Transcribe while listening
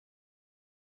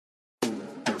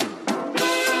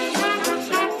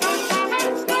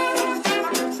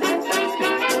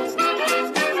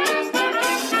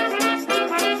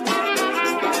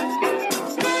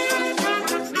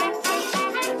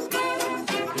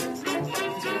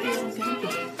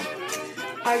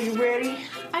Are you ready?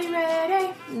 Are you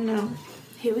ready? No.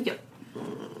 Here we go.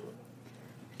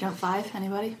 Jump 5,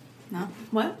 anybody? No?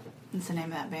 What? That's the name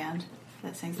of that band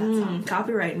that sings that song.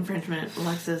 Copyright infringement,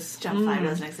 Alexis. Jump 5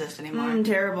 doesn't exist anymore.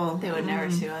 Terrible. They would never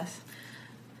sue us.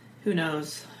 Who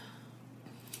knows?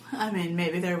 I mean,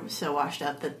 maybe they're so washed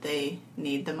up that they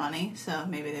need the money, so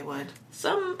maybe they would.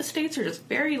 Some states are just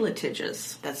very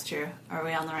litigious. That's true. Are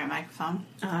we on the right microphone?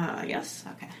 Yes.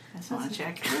 Okay. I just want to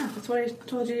check. Yeah, that's what I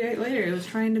told you later. It was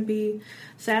trying to be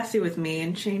sassy with me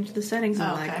and change the settings.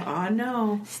 I'm like, oh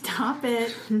no. Stop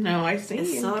it. No, I see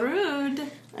It's you. so rude.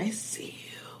 I see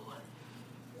you.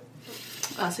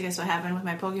 So guess what happened with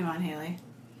my Pokemon, Haley?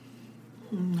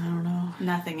 I don't know.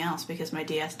 Nothing else, because my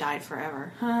DS died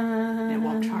forever. It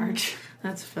won't charge.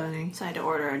 That's funny. So I had to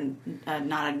order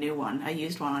not a new one. I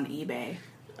used one on eBay.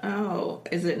 Oh,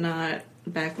 is it not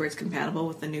backwards compatible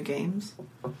with the new games?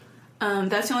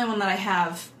 That's the only one that I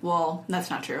have. Well, that's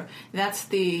not true. That's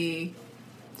the...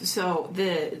 So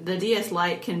the DS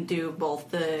Lite can do both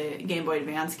the Game Boy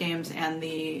Advance games and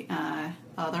the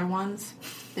other ones.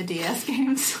 The DS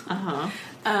games.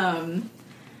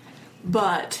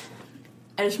 But...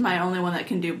 it's my only one that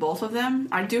can do both of them.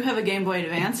 I do have a Game Boy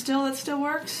Advance still that still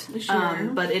works. Sure.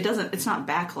 But it's not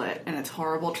backlit, and it's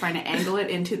horrible trying to angle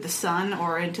it into the sun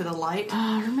or into the light.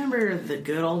 Oh, remember the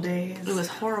good old days? It was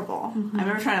horrible. I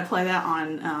remember trying to play that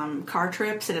on car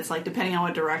trips, and it's like, depending on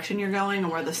what direction you're going or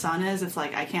where the sun is, it's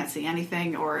like I can't see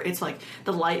anything, or it's like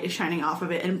the light is shining off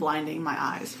of it and blinding my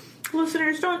eyes.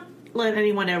 Listeners, don't let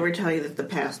anyone ever tell you that the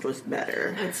past was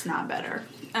better. It's not better.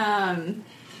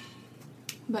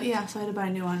 But yeah, so I had to buy a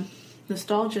new one.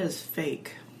 Nostalgia is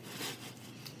fake.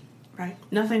 Right.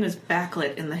 Nothing was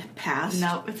backlit in the past.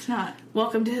 No, it's not.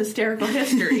 Welcome to hysterical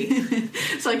history.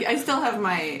 So I still have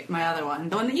my other one.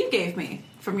 The one that you gave me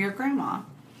from your grandma.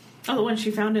 Oh, the one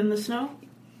she found in the snow?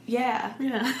 Yeah.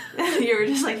 Yeah. You were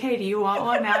just like, hey, do you want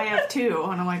one? Now I have two.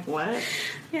 And I'm like, what?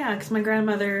 Yeah, because my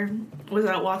grandmother was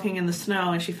out walking in the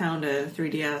snow and she found a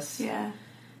 3DS. Yeah.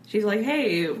 She's like,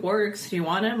 hey, it works. Do you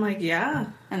want it? I'm like, yeah.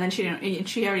 And then she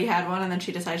already had one, and then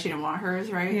she decided she didn't want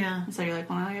hers, right? Yeah. And so you're like,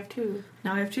 well, now I have two.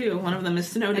 Now I have two. One of them is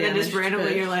snow damaged. And then just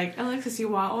randomly you're like, Alexis, you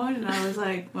want one? And I was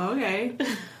like, well, okay. And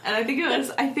I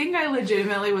think I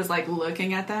legitimately was like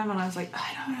looking at them, and I was like,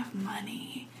 I don't have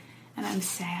money. And I'm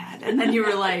sad. And then you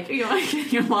were like, you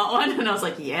want one? And I was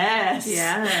like, yes.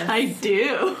 Yes. I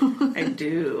do. I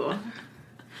do.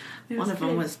 One of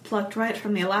them was plucked right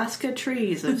from the Alaska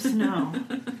trees of snow.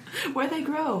 Where they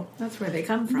grow. That's where they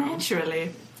come from.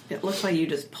 Naturally. It looks like you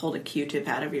just pulled a Q-tip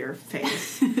out of your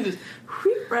face. Just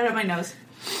whoop, right up my nose.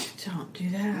 Don't do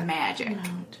that. Magic.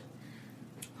 Don't.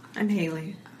 I'm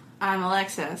Haley. I'm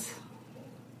Alexis.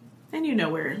 And you know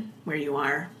where you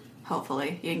are.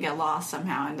 Hopefully. You can get lost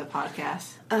somehow in the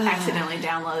podcast. Accidentally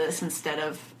download this instead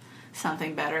of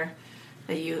something better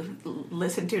that you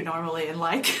listen to normally and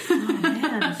like. Oh,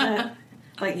 man. Is that...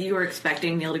 Like, you were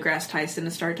expecting Neil deGrasse Tyson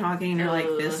to start talking, and you're like,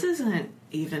 this isn't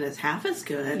even half as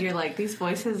good. You're like, these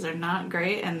voices are not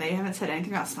great, and they haven't said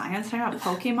anything about science, talking about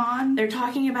Pokemon. They're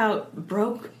talking about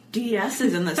broke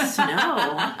DSs in the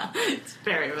snow. It's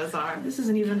very bizarre. This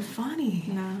isn't even funny.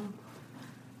 No.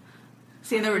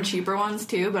 See, there were cheaper ones,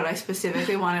 too, but I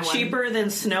specifically wanted one. Cheaper than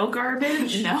snow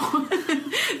garbage? No.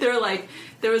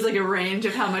 There was like a range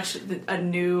of how much a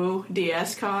new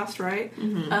DS cost, right?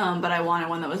 Mm-hmm. But I wanted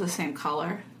one that was the same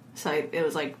color. So it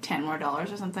was like $10 more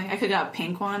or something. I could have got a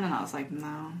pink one, and I was like,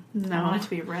 no. I want it to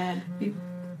be red.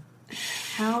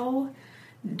 How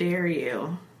dare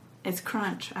you? It's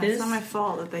crunch. It's not my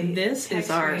fault that they This text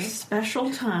is our me.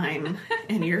 special time,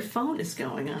 and your phone is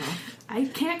going off. I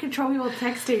can't control people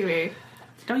texting me.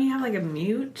 Don't you have like a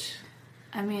mute?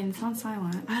 I mean, it's on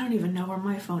silent. I don't even know where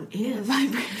my phone It is.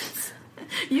 vibrates.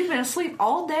 You've been asleep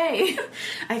all day.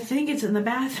 I think it's in the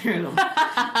bathroom.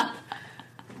 I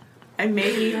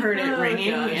maybe heard it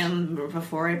ringing and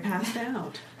before I passed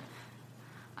out.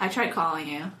 I tried calling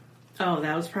you. Oh,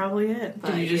 that was probably it.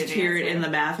 But Did you just didn't hear it answer. in the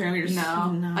bathroom? You're just,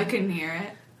 No, I couldn't hear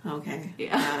it. Okay.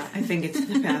 Yeah. I think it's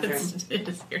in the bathroom. I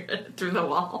just hear it through the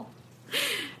wall.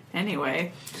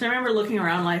 Anyway. So I remember looking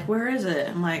around like, where is it?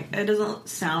 I'm like, it doesn't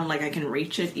sound like I can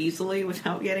reach it easily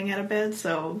without getting out of bed,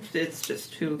 so it's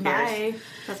just, who cares? Bye.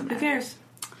 Doesn't matter. Who cares?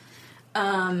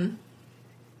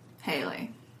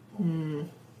 Haley.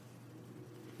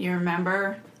 You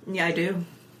remember? Yeah, I do.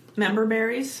 Member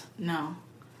berries? No.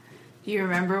 Do you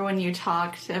remember when you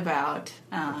talked about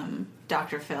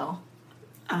Dr. Phil?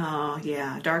 Oh,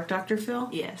 yeah. Dark Dr. Phil?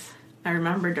 Yes. I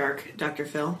remember Dark Dr.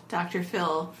 Phil. Dr.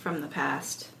 Phil from the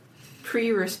past.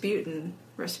 Pre-Rasputin.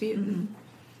 Rasputin. Mm-hmm.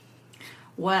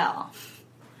 Well,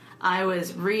 I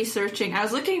was researching. I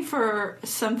was looking for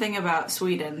something about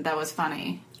Sweden that was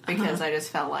funny because I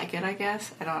just felt like it. I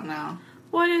guess I don't know.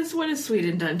 What has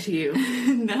Sweden done to you?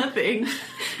 Nothing.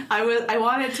 I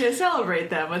wanted to celebrate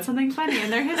them with something funny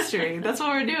in their history. That's what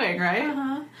we're doing, right?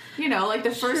 Uh-huh. You know, like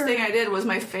the first thing I did was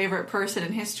my favorite person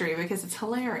in history because it's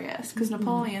hilarious. Because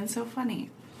Napoleon's so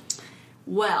funny.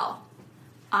 Well,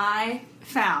 I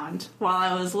found while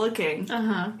I was looking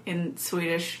in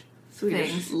Swedish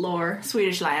things, lore,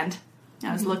 Swedish land.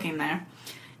 I was looking there,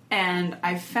 and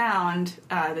I found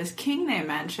this king they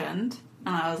mentioned,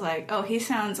 and I was like, "Oh, he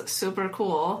sounds super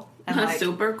cool." And like,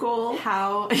 super cool.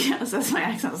 How? Yes, that's my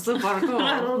accent. Super cool.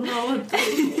 I don't know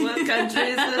what country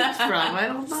is this from. I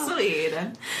don't know.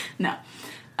 Sweden. No.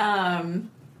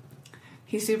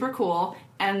 He's super cool.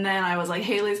 And then I was like,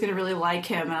 Haley's going to really like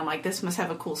him. And I'm like, this must have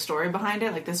a cool story behind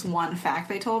it. Like this one fact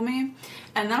they told me.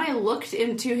 And then I looked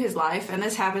into his life. And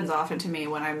this happens often to me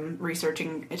when I'm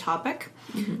researching a topic.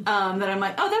 That I'm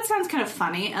like, oh, that sounds kind of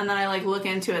funny. And then I like look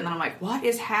into it. And then I'm like, what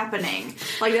is happening?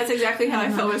 Like that's exactly how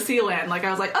I felt with Sealand. Like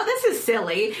I was like, oh, this is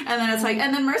silly. And then it's like,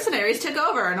 and then mercenaries took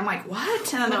over. And I'm like,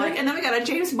 what? And then they're like, and then we got a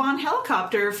James Bond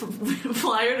helicopter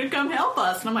flyer to come help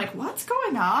us. And I'm like, what's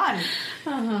going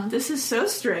on? This is so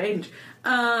strange.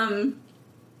 And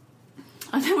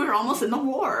then we were almost in the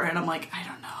war, and I'm like, I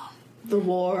don't know. The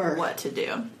war. What to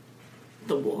do.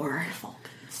 The war.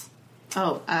 Falklands.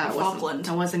 Oh, Falkland.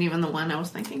 That wasn't even the one I was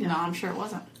thinking of. No, I'm sure it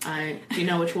wasn't. Do you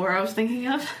know which war I was thinking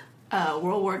of?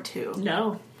 World War II.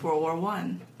 No. World War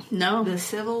I. No. The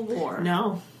Civil War.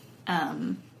 No.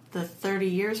 The 30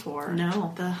 Years War.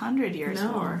 No. The 100 Years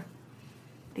No. War.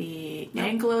 The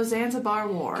Anglo-Zanzibar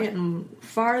War. Getting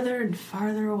farther and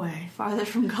farther away. Farther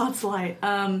from God's light.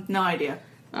 No idea.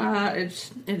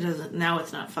 It doesn't. Now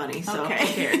it's not funny. So Okay.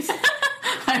 who cares?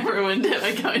 I ruined it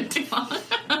by going too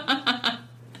long.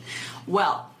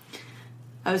 Well,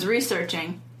 I was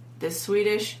researching this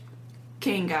Swedish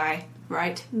king guy,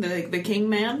 right? The king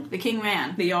man, The king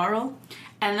man. the jarl.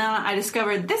 And then I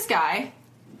discovered this guy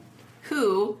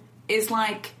who is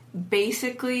like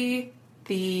basically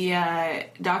the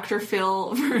Dr.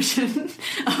 Phil version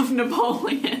of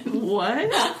Napoleon. What?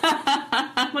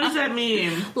 What does that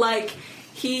mean? Like,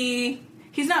 he's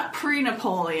not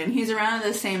pre-Napoleon. He's around at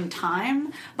the same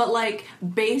time. But, like,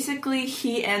 basically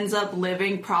he ends up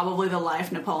living probably the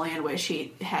life Napoleon wished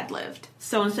he had lived.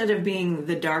 So instead of being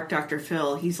the dark Dr.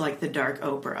 Phil, he's like the dark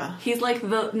Oprah. He's like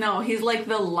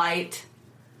the light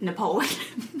Napoleon.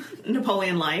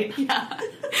 Napoleon Light. Yeah.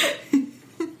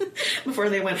 Before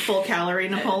they went full calorie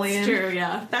Napoleon. It's true,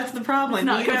 yeah. That's the problem.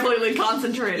 Not completely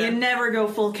concentrated. You never go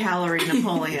full calorie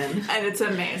Napoleon. And it's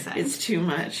amazing. It's too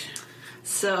much.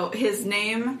 So his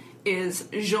name is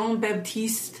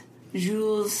Jean-Baptiste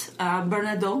Jules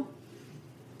Bernadotte.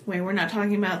 Wait, we're not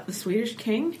talking about the Swedish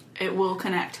king? It will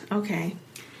connect. Okay.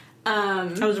 I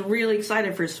was really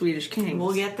excited for Swedish kings.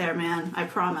 We'll get there, man. I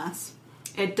promise.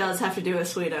 It does have to do with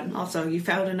Sweden. Also, you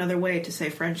found another way to say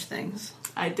French things.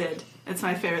 I did. It's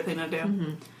my favorite thing to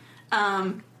do.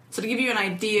 So to give you an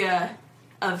idea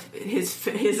of his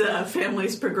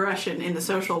family's progression in the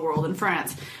social world in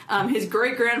France, his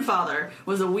great-grandfather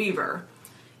was a weaver.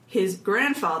 His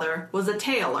grandfather was a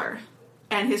tailor.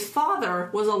 And his father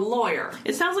was a lawyer.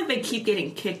 It sounds like they keep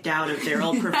getting kicked out of their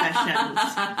old professions.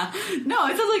 No,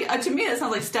 it sounds like, to me, it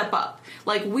sounds like step up.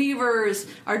 Like, weavers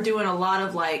are doing a lot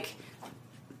of, like,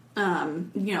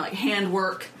 like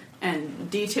handwork and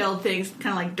detailed things, kind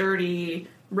of like dirty,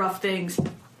 rough things.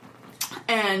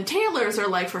 And tailors are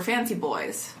like for fancy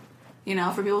boys,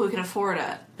 for people who can afford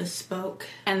it. Bespoke.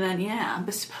 And then,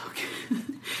 bespoke.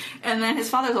 And then his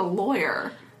father's a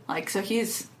lawyer, so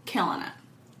he's killing it.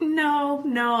 No,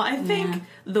 I think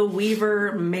the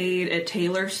weaver made a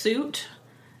tailor suit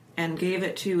and gave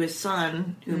it to his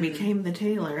son, who became the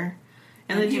tailor.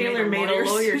 And the tailor made a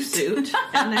lawyer suit,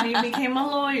 and then he became a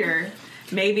lawyer.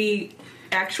 Maybe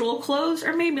actual clothes,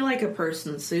 or maybe like a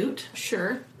person suit.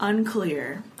 Sure.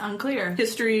 Unclear.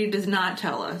 History does not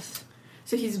tell us.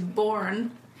 So he's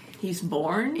born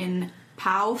in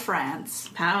Pau, France.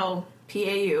 Pau.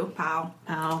 P-A-U. Pau.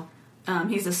 Pau.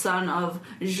 He's the son of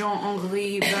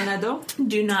Jean-Henri Bernadotte.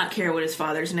 Do not care what his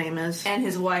father's name is. And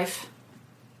his wife,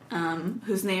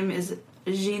 whose name is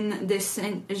Jeanne de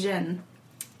Saint-Jean,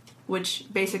 which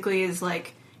basically is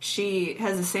like, she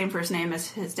has the same first name as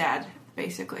his dad,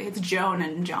 basically. It's Joan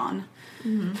and John.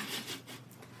 Mm-hmm.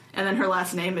 And then her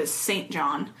last name is Saint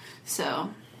John, so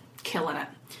killing it.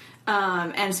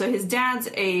 And so his dad's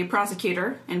a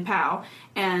prosecutor in Pau,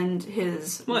 and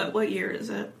his... What year is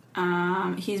it?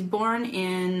 He's born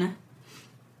in...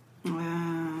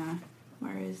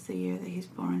 where is the year that he's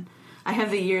born? I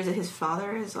have the years that his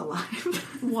father is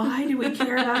alive. Why do we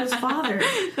care about his father?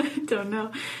 I don't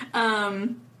know.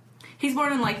 He's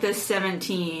born in like the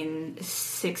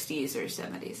 1760s or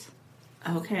 70s.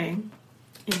 Okay.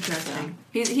 Interesting.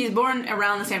 He's born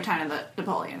around the same time that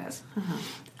Napoleon is.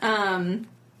 And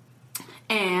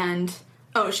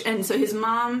so his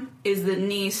mom is the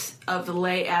niece of the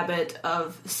lay abbot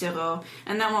of Cireux,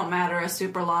 and that won't matter a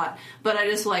super lot, but I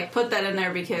just like put that in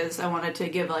there because I wanted to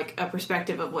give like a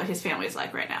perspective of what his family is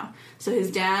like right now. So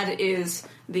his dad is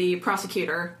the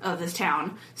prosecutor of this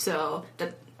town, so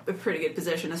that's a pretty good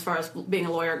position as far as being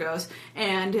a lawyer goes,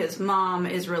 and his mom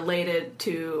is related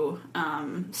to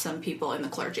some people in the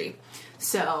clergy.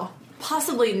 So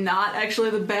possibly not actually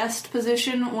the best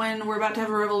position when we're about to have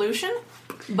a revolution.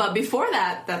 But before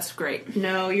that, that's great.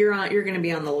 No, you're going to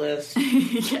be on the list.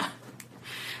 Yeah.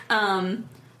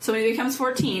 So when he becomes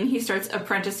 14, he starts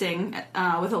apprenticing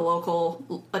with a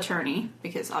local attorney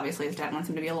because obviously his dad wants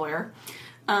him to be a lawyer.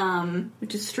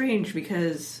 Which is strange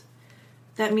because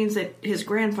that means that his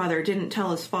grandfather didn't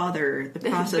tell his father the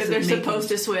process they're of making... supposed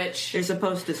to switch. They're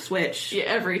supposed to switch. Yeah,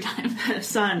 every time.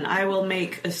 Son, I will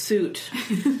make a suit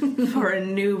for a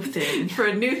new thing. For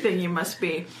a new thing you must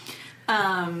be.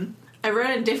 I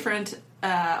read in different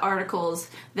articles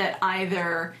that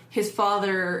either his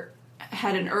father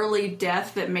had an early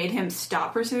death that made him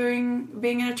stop pursuing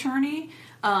being an attorney,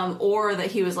 or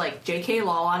that he was like, JK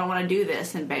Law, I don't want to do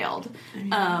this, and bailed.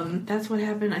 That's what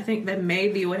happened. I think that may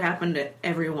be what happened to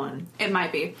everyone. It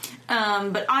might be.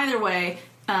 But either way,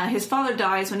 his father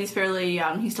dies when he's fairly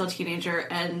young. He's still a teenager,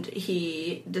 and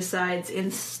he decides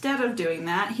instead of doing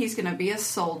that, he's going to be a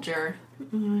soldier.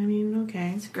 I mean,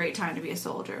 okay. It's a great time to be a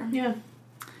soldier. Yeah.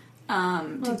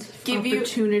 To give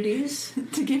opportunities.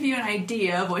 To give you an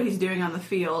idea of what he's doing on the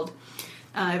field,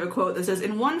 I have a quote that says,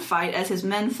 "In one fight, as his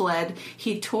men fled,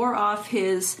 he tore off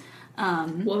his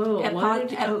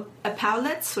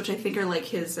epaulets, which I think are like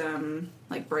his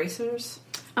like bracers.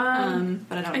 But I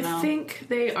don't know. I think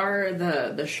they are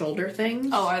the shoulder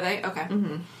things. Oh, are they? Okay.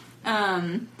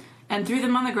 Mm-hmm. And threw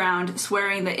them on the ground,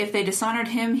 swearing that if they dishonored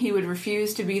him, he would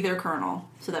refuse to be their colonel.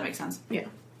 So that makes sense. Yeah.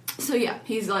 So yeah,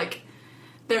 he's like,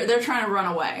 they're trying to run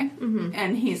away,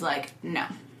 and he's like, no.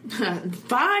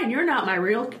 Fine, you're not my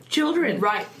real children.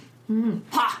 Right.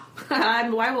 Ha! I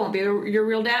won't be your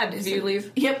real dad if you leave.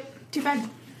 Yep. Too bad.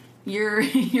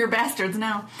 You're bastards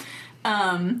now.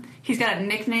 He's got a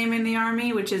nickname in the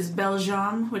army, which is Belle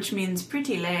Jambe, which means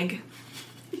pretty leg.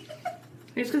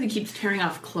 It's because he keeps tearing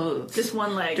off clothes. Just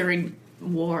one leg. During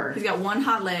war. He's got one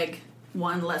hot leg,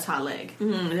 one less hot leg.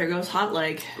 There goes hot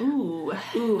leg. Ooh,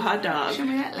 hot dog. Show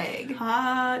me that leg.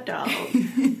 Hot dog.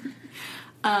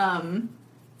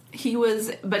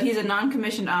 He's a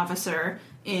non-commissioned officer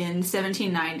in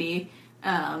 1790.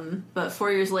 But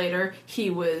 4 years later, he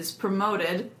was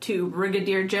promoted to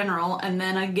brigadier general, and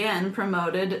then again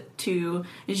promoted to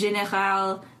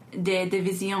général de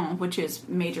division, which is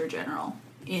major general,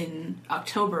 in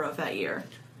October of that year.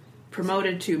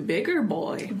 Promoted to bigger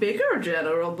boy. Bigger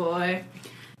general boy.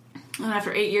 And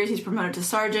after 8 years, he's promoted to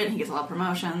sergeant. He gets a lot of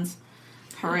promotions.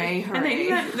 Hooray,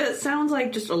 hooray. I think that sounds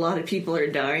like just a lot of people are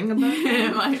dying about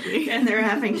that. It might be. And they're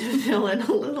having to fill in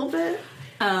a little bit.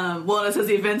 Well, it says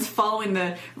the events following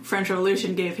the French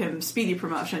Revolution gave him speedy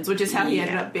promotions, which is how he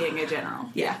ended up being a general.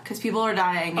 Yeah, because people are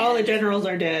dying. All the generals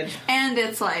are dead. And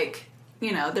it's like,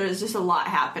 there's just a lot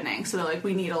happening. So they're like,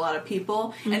 we need a lot of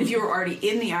people. Mm-hmm. And if you were already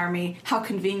in the army, how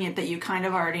convenient that you kind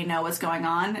of already know what's going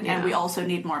on. Yeah. And we also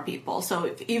need more people.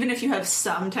 So even if you have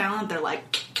some talent, they're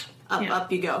like,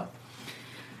 up you go.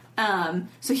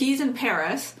 So he's in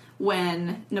Paris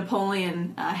when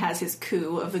Napoleon has his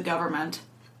coup of the government.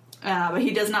 But he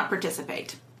does not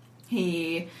participate.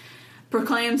 He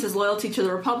proclaims his loyalty to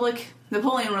the Republic.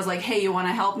 Napoleon was like, hey, you want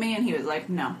to help me? And he was like,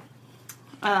 no.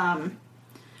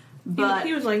 But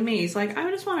he was like me. He's like,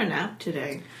 I just want a nap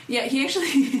today. Yeah, he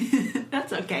actually...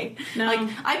 That's okay. No. Like,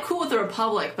 I'm cool with the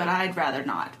Republic, but I'd rather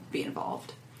not be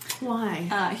involved.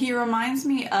 Why? He reminds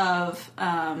me of...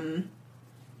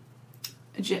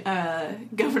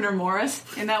 Governor Morris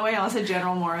in that way. I said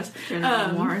General Morris.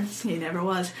 General Morris. He never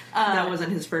was. That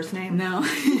wasn't his first name. No.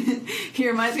 He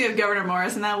reminds me of Governor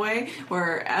Morris in that way,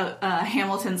 where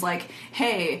Hamilton's like,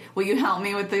 hey, will you help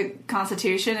me with the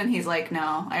Constitution? And he's like,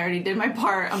 no, I already did my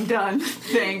part. I'm done.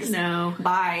 Thanks. No.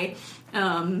 Bye.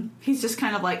 He's just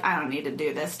kind of like, I don't need to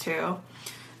do this too.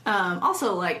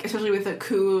 Also, like, especially with a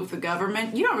coup of the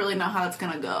government, you don't really know how it's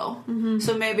going to go. Mm-hmm.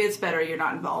 So maybe it's better you're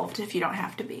not involved if you don't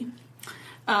have to be.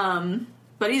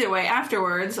 But either way,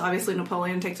 afterwards, obviously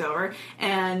Napoleon takes over,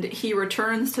 and he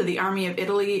returns to the Army of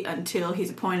Italy until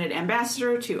he's appointed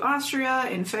ambassador to Austria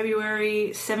in February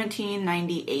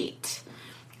 1798.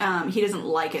 He doesn't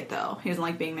like it, though. He doesn't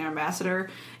like being their ambassador.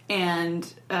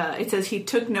 And it says he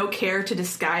took no care to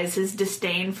disguise his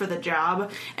disdain for the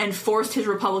job and forced his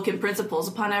Republican principles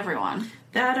upon everyone.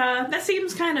 That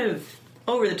seems kind of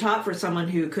over the top for someone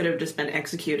who could have just been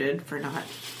executed for not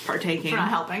partaking. For not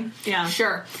helping. Yeah.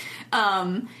 Sure.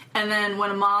 And then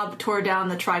when a mob tore down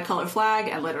the tricolor flag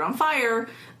and lit it on fire,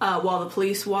 while the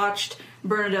police watched,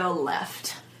 Bernadotte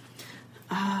left.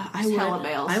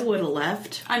 I would have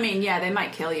left. I mean, yeah, they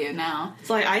might kill you now. It's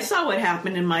like, I saw what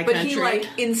happened in my country. But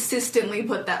he, insistently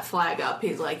put that flag up.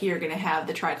 He's like, you're going to have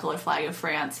the tricolor flag of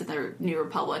France and the new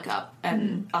republic up.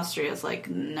 And Austria's like,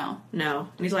 no. No.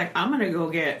 And he's like, I'm going to go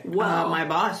get my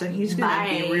boss, and he's going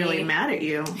to be really mad at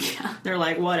you. Yeah. They're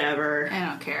like, whatever. I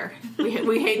don't care.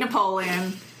 We hate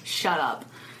Napoleon. Shut up.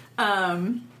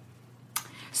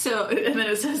 So, and then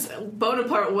it says,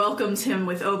 Bonaparte welcomes him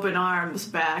with open arms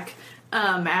back.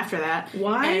 After that.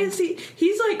 Why is he...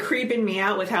 He's, creeping me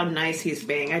out with how nice he's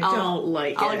being. I don't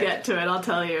like it. I'll get to it, I'll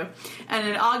tell you. And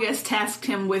in August, tasked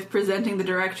him with presenting the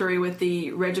Directory with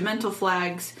the regimental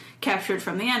flags captured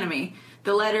from the enemy.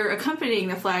 The letter accompanying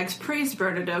the flags praised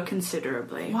Bernadotte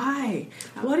considerably. Why?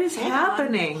 What is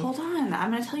happening? Hold on.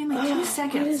 I'm going to tell you in 2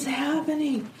 seconds. What is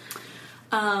happening?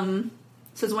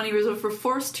 Says when he was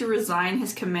forced to resign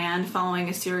his command following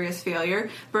a serious failure,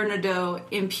 Bernadotte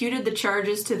imputed the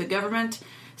charges to the government.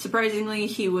 Surprisingly,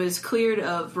 he was cleared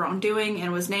of wrongdoing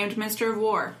and was named Minister of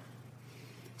War.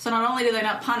 So not only did they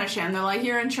not punish him, they're like,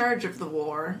 you're in charge of the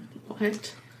war.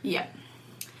 What? Yep.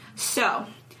 So,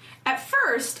 at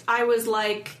first, I was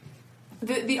like...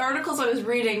 The articles I was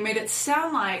reading made it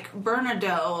sound like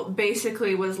Bernadotte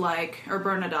basically was like... Or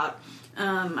Bernadotte.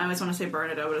 I always want to say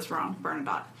Bernadotte, but it's wrong.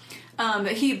 Bernadotte.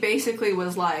 That he basically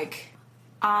was like,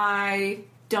 I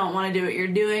don't want to do what you're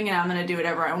doing, and I'm going to do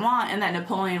whatever I want, and that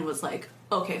Napoleon was like,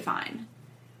 okay, fine.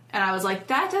 And I was like,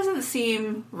 that doesn't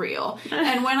seem real.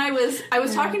 And when I was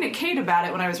talking to Kate about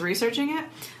it when I was researching it,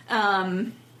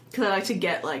 because I like to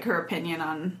get her opinion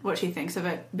on what she thinks of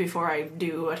it before I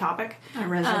do a topic. Our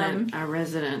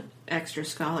resident extra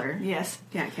scholar. Yes.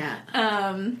 Cat.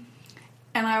 And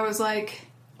I was like,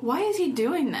 why is he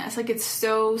doing this? It's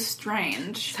so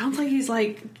strange. Sounds like he's,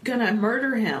 gonna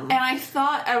murder him. And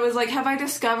I was like, have I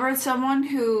discovered someone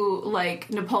who,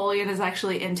 Napoleon is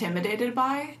actually intimidated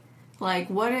by?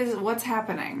 What's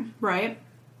happening, right?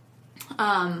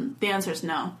 The answer is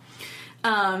no.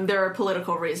 There are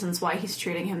political reasons why he's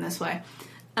treating him this way.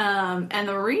 And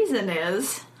the reason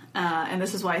is, and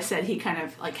this is why I said he kind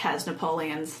of, has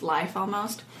Napoleon's life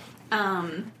almost.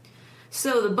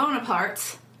 So the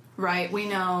Bonapartes... Right, we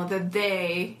know that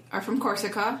they are from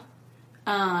Corsica,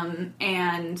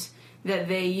 and that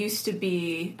they used to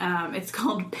be, it's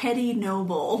called petty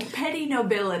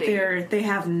nobility. They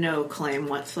have no claim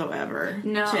whatsoever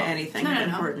to anything of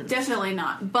importance. No, definitely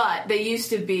not. But they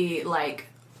used to be,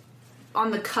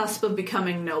 on the cusp of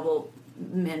becoming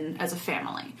noblemen as a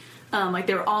family.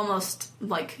 They were almost,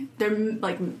 they're,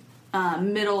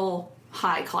 middle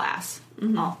high class.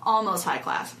 Mm-hmm. Almost high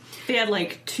class. They had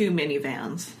 2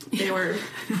 minivans. They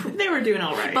were doing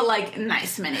all right. But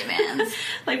nice minivans.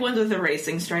 Ones with a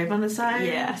racing stripe on the side.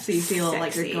 Yeah. So you feel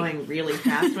like you're going really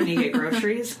fast when you get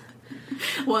groceries.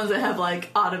 Ones that have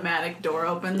automatic door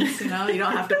opens, you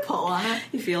don't have to pull on it.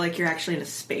 You feel like you're actually in a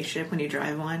spaceship when you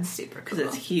drive one. Super cool. Because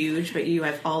it's huge, but you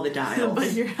have all the dials.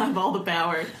 But you have all the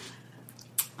power.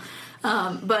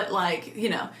 But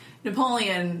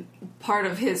Napoleon, part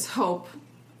of his hope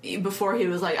before he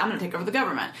was I'm going to take over the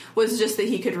government, was just that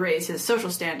he could raise his social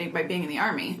standing by being in the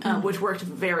army, which worked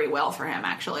very well for him,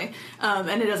 actually. And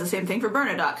it does the same thing for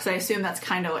Bernadotte, because I assume that's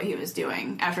kind of what he was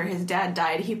doing. After his dad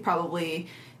died, he probably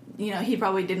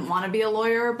didn't want to be a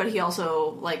lawyer, but he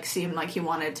also, seemed like he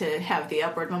wanted to have the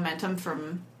upward momentum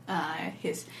from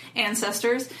his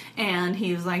ancestors, and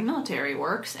he was like, military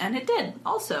works, and it did,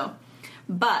 also.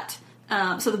 But,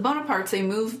 so the Bonapartes, they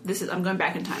move, I'm going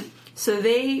back in time. So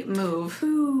they move.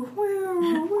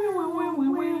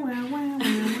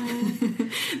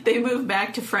 They move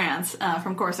back to France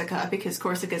from Corsica because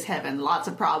Corsica's having lots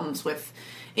of problems with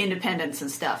independence and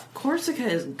stuff. Corsica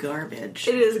is garbage.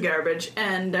 It is garbage,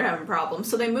 and they're having problems.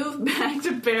 So they move back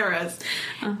to Paris,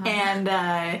 and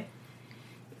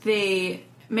they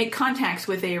make contacts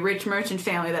with a rich merchant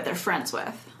family that they're friends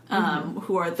with,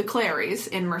 who are the Clarys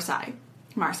in Marseille.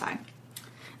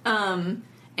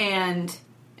 And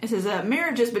it says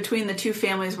marriages between the two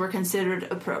families were considered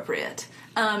appropriate.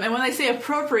 And when they say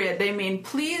appropriate, they mean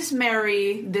please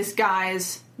marry this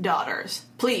guy's daughters.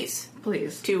 Please.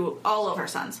 To all of her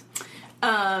sons.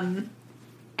 And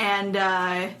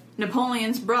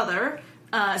Napoleon's brother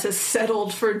It says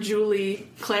settled for Julie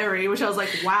Clary, which I was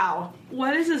like, wow.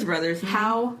 What is his brother's name?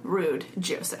 How rude.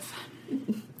 Joseph.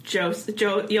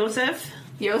 Joseph?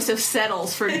 Joseph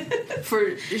settles for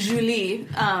Julie,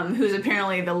 who's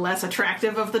apparently the less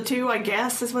attractive of the two, I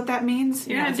guess is what that means.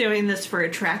 You're not doing this for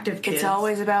attractive kids. It's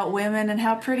always about women and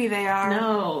how pretty they are.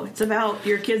 No, it's about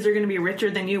your kids are going to be richer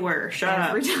than you were. Shut up.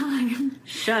 Every time.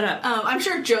 Shut up. I'm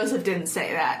sure Joseph didn't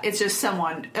say that. It's just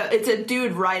someone, it's a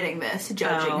dude writing this,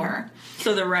 judging her.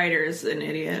 So the writer's an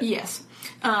idiot. Yes.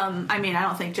 I mean, I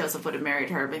don't think Joseph would have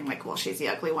married her being like, well, she's the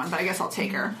ugly one, but I guess I'll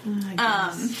take her.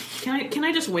 Can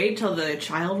I just wait till the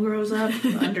child grows up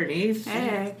underneath?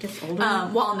 Hey. Gets older?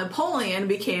 While Napoleon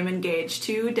became engaged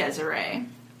to Desiree.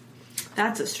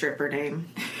 That's a stripper name.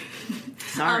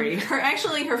 Sorry.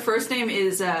 Her first name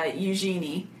is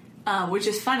Eugenie, which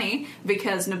is funny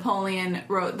because Napoleon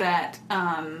wrote that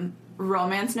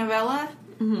romance novella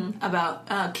about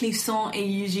Clisson et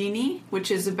Eugenie,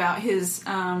 which is about his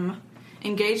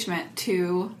engagement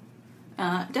to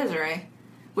Desiree,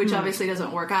 which obviously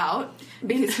doesn't work out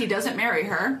because he doesn't marry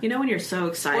her. You know when you're so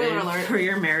excited for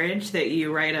your marriage that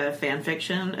you write a fan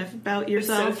fiction about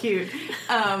yourself? It's so cute.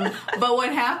 But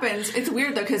what happens, it's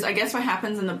weird though, because I guess what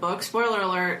happens in the book, spoiler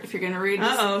alert, if you're going to read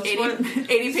this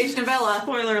 80-page novella.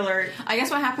 Spoiler alert. I guess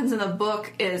what happens in the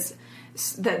book is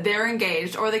that they're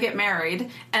engaged or they get married,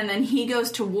 and then he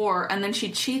goes to war, and then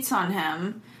she cheats on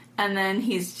him, and then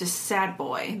he's just sad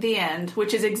boy. The end.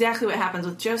 Which is exactly what happens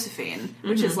with Josephine.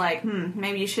 Which is like,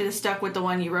 maybe you should have stuck with the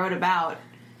one you wrote about.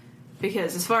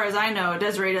 Because as far as I know,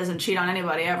 Desiree doesn't cheat on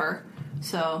anybody ever.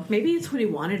 So maybe it's what he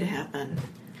wanted to happen.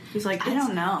 He's like, I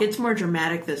don't know. It's more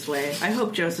dramatic this way. I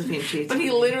hope Josephine cheats. But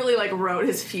he literally like wrote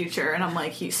his future, and I'm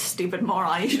like, you stupid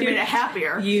moron. You should have made it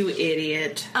happier. You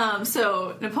idiot.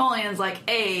 So Napoleon's like,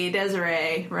 hey,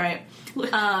 Desiree, right?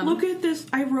 Look at this.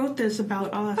 I wrote this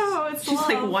about us. Oh, it's She's love.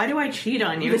 like, why do I cheat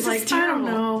on you? This it's like, is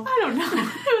terrible. I don't know.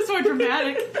 It was more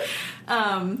dramatic.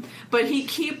 But he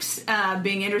keeps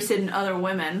being interested in other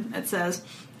women, it says.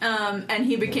 And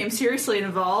he became seriously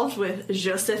involved with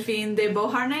Josephine de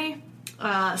Beauharnais,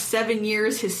 7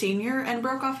 years his senior, and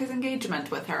broke off his engagement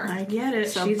with her. I get it.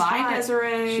 So she's bye, hot.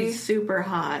 Desiree. She's super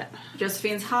hot.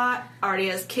 Josephine's hot, already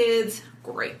has kids.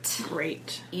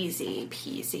 Great. Easy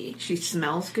peasy. She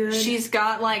smells good. She's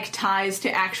got, like, ties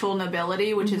to actual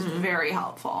nobility, which is very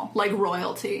helpful. Like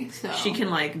royalty, so. She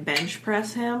can, like, bench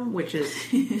press him, which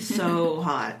is so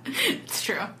hot. It's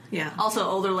true. Yeah. Also,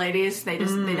 older ladies, they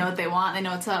just, they know what they want, they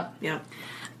know what's up. Yeah.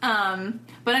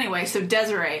 But anyway, so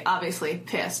Desiree, obviously,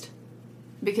 pissed.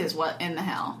 Because what in the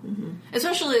hell?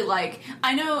 Especially, like,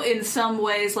 I know in some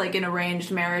ways, like, an arranged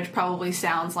marriage probably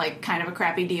sounds like kind of a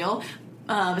crappy deal,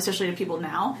 especially to people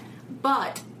now.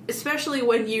 But especially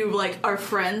when you, like, are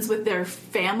friends with their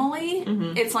family,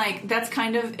 it's like, that's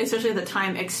kind of, especially at the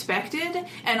time, expected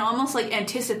and almost, like,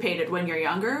 anticipated when you're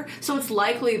younger. So it's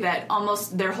likely that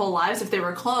almost their whole lives, if they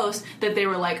were close, that they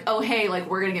were like, oh, hey, like,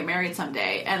 we're gonna get married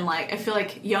someday. And, like, I feel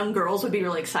like young girls would be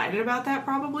really excited about that,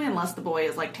 probably, unless the boy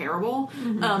is, like, terrible.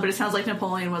 But it sounds like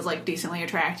Napoleon was, like, decently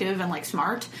attractive and, like,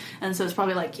 smart. And so it's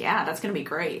probably like, yeah, that's gonna be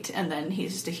great. And then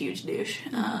he's just a huge douche.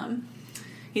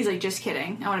 He's like, just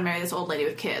kidding. I want to marry this old lady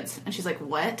with kids. And she's like,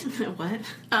 what? What?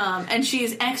 And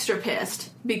she's extra pissed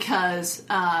because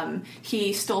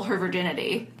he stole her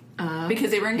virginity. Because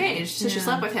they were engaged. So she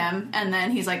slept with him. And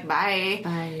then he's like, bye.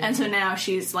 And so now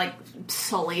she's like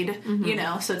sullied, you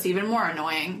know. So it's even more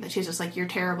annoying that she's just like, you're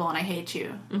terrible and I hate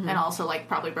you. And also like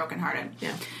probably brokenhearted.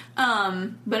 Yeah.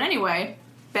 But anyway,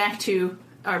 back to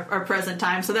our present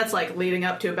time. So that's like leading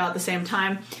up to about the same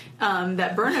time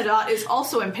that Bernadotte is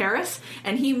also in Paris,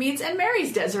 and he meets and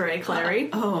marries Desiree Clary.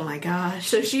 Oh my gosh.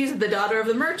 So she's the daughter of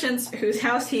the merchants whose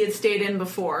house he had stayed in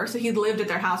before. So he'd lived at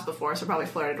their house before, so probably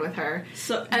flirted with her.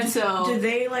 So did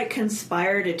they like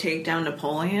conspire to take down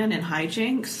Napoleon in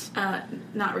hijinks?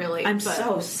 Not really. I'm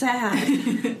so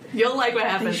sad. You'll like what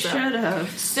happens. They should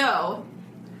have. So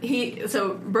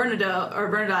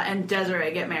Bernadotte and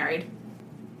Desiree get married.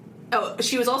 Oh,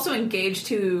 she was also engaged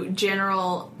to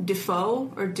General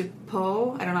Defoe, or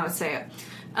Depot, I don't know how to say it.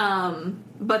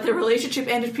 But the relationship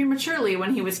ended prematurely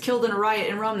when he was killed in a riot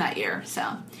in Rome that year.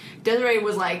 So Desiree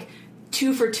was like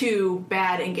 2 for 2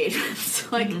 bad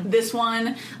engagements. Like this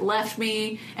one left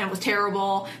me and was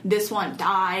terrible. This one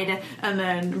died. And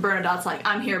then Bernadotte's like,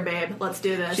 I'm here, babe. Let's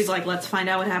do this. She's like, let's find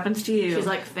out what happens to you. She's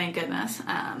like, thank goodness.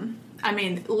 I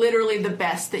mean, literally the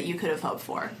best that you could have hoped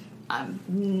for. I'm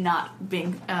not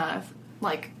being,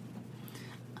 like,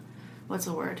 what's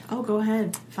the word? Oh, go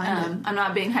ahead. Find it. I'm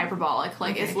not being hyperbolic.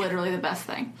 Like, Okay. It's literally the best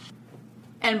thing.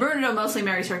 And Bernadotte mostly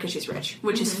marries her because she's rich,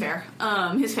 which is fair.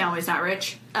 His family's not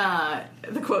rich.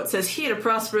 The quote says, he had a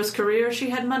prosperous career, she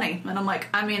had money. And I'm like,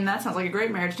 I mean, that sounds like a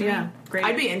great marriage to me. Great.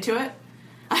 I'd be into it.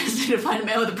 I just need to find a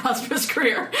man with a prosperous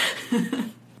career.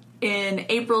 In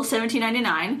April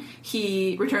 1799,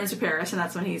 he returns to Paris, and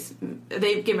that's when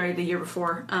they get married the year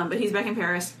before, but he's back in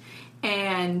Paris.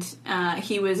 And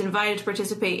he was invited to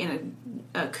participate in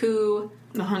a coup.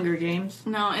 The Hunger Games?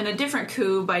 No, in a different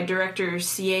coup by director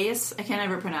Sieyes. I can't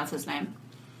ever pronounce his name.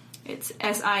 It's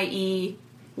Sieyes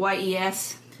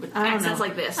with accents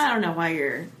like this. I don't know why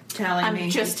you're telling me. I'm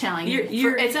just telling you.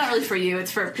 It's not really for you.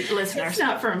 It's for listeners. It's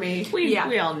not for me. We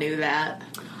all knew that.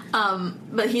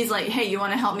 But he's like, hey, you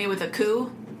want to help me with a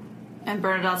coup? And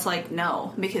Bernadotte's like,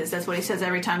 no, because that's what he says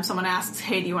every time someone asks,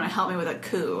 hey, do you want to help me with a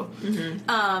coup?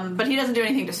 Mm-hmm. But he doesn't do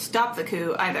anything to stop the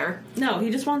coup either. No,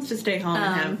 he just wants to stay home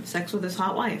and have sex with his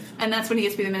hot wife. And that's when he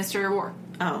gets to be the Minister of War.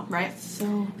 Oh. Right?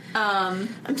 So,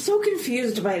 I'm so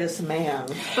confused by this man.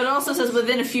 But it also says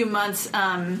within a few months,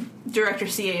 Director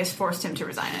Sieyes forced him to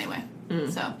resign anyway.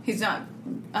 So he's not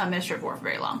a Minister of War for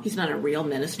very long. He's not a real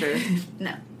minister.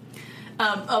 No.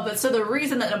 But so the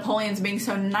reason that Napoleon's being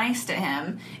so nice to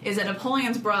him is that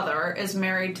Napoleon's brother is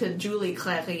married to Julie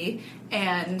Cléry,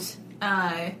 and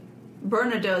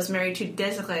Bernadotte is married to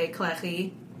Désirée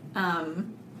Cléry.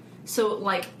 So,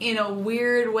 like, in a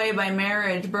weird way by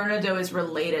marriage, Bernadotte is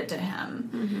related to him.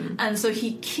 Mm-hmm. And so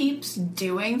he keeps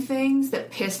doing things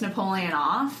that piss Napoleon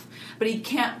off, but he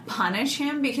can't punish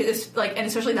him because, like, and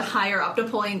especially the higher up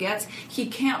Napoleon gets, he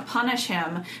can't punish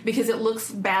him because it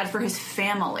looks bad for his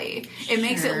family. It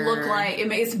makes it look like,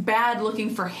 it's bad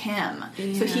looking for him.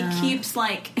 Yeah. So he keeps,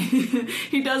 like,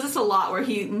 he does this a lot where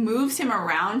he moves him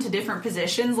around to different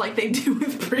positions like they do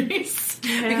with priests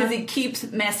because he keeps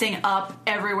messing up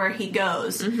everywhere he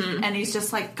goes. Mm-hmm. And he's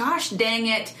just like, gosh dang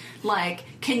it, like,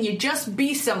 can you just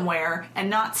be somewhere and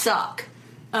not suck?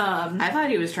 I thought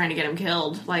he was trying to get him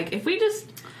killed. Like, if we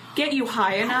just get you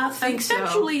high enough,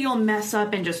 eventually you'll mess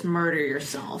up and just murder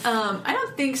yourself. I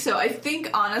don't think so. I think,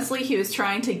 honestly, he was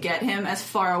trying to get him as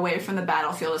far away from the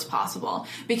battlefield as possible.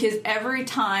 Because every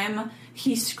time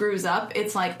he screws up,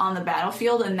 it's, like, on the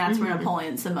battlefield, and that's where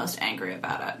Napoleon's the most angry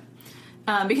about it.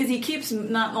 Because he keeps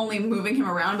not only moving him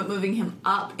around, but moving him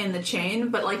up in the chain.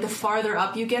 But, like, the farther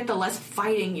up you get, the less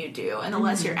fighting you do, and the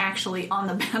less you're actually on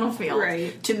the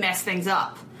battlefield to mess things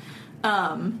up.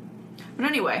 But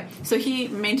anyway, so he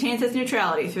maintains his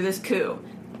neutrality through this coup.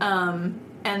 And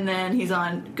then he's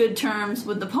on good terms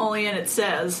with Napoleon, it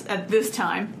says, at this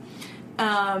time.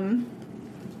 And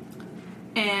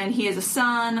he has a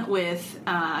son with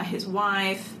his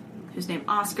wife, who's named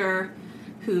Oscar,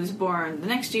 who's born the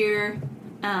next year.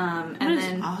 What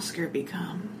does Oscar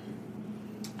become?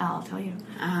 I'll tell you.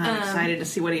 I'm excited to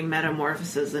see what he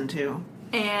metamorphoses into.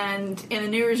 And in the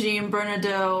new regime,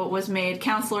 Bernadotte was made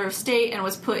Counselor of State and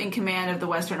was put in command of the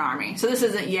Western Army. So this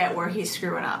isn't yet where he's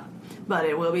screwing up, but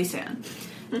it will be soon.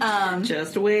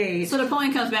 Just wait. So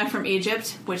Napoleon comes back from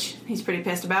Egypt, which he's pretty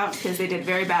pissed about because they did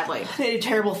very badly. They did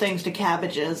terrible things to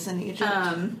cabbages in Egypt.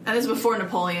 And this is before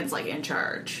Napoleon's, like, in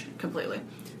charge completely.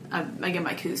 I get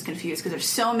my coups confused because there's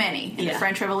so many in the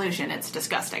French Revolution. It's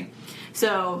disgusting.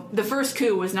 So the first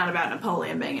coup was not about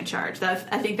Napoleon being in charge. I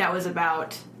think that was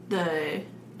about the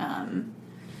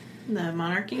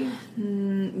monarchy,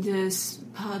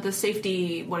 the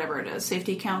safety, whatever it is,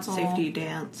 safety council, safety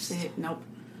dance. Nope.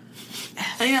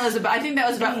 I think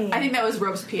that was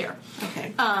Robespierre.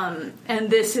 Okay. And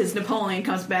this is Napoleon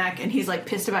comes back and he's like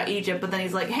pissed about Egypt, but then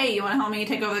he's like, "Hey, you want to help me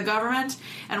take over the government?"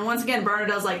 And once again,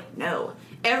 Bernadotte's like, "No."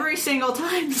 Every single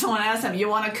time someone asks him, "You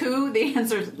want a coup?" the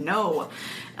answer is no.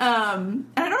 And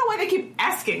I don't know why they keep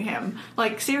asking him.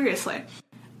 Like, seriously.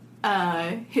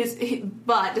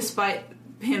 But despite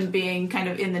him being kind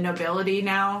of in the nobility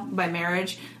now by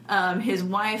marriage, his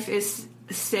wife is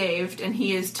saved, and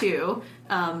he is too,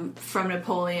 from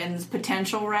Napoleon's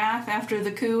potential wrath after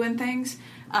the coup and things,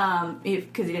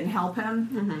 because he didn't help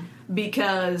him,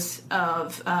 because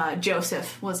of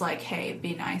Joseph was like, "Hey,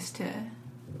 be nice to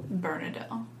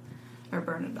Bernadotte."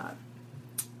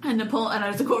 And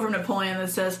there's a quote from Napoleon that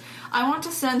says, "I want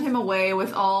to send him away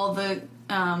with all the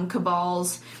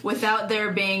cabals without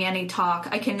there being any talk.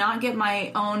 I cannot get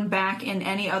my own back in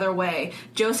any other way.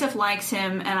 Joseph likes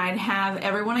him, and I'd have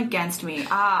everyone against me.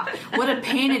 Ah, what a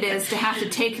pain it is to have to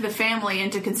take the family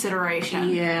into consideration."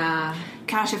 Yeah.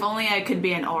 Gosh, if only I could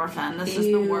be an orphan. This is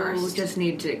the worst. You just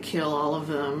need to kill all of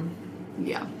them.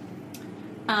 Yeah.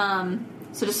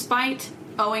 So despite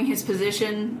owing his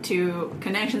position to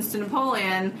connections to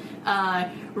Napoleon,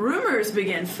 rumors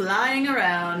began flying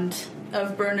around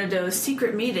of Bernadotte's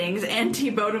secret meetings,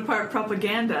 anti-Bonaparte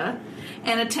propaganda,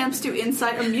 and attempts to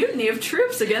incite a mutiny of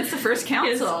troops against the First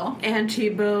Council. His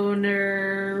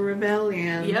anti-boner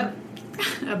rebellion. Yep.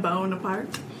 A bone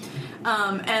apart.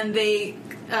 And they,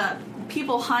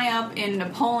 people high up in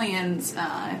Napoleon's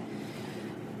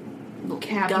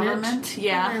Cabinet. government,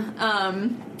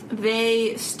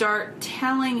 they start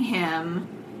telling him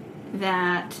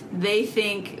that they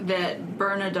think that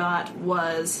Bernadotte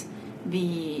was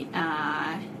the,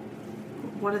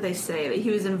 what do they say? That he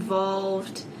was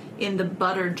involved in the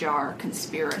butter jar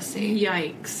conspiracy.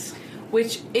 Yikes.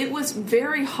 Which, it was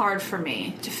very hard for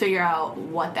me to figure out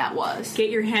what that was. Get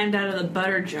your hand out of the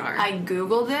butter jar. I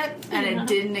Googled it, and it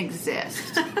didn't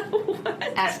exist.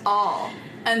 At all.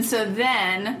 And so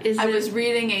then, I was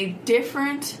reading a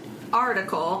different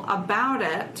article about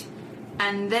it,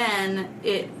 and then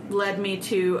it led me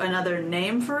to another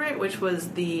name for it, which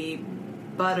was the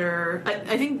butter...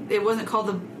 I think it wasn't called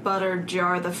the butter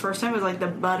jar the first time. It was like the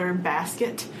butter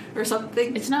basket or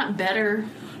something. It's not better.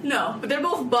 No, but they're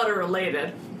both butter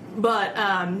related. But,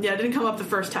 it didn't come up the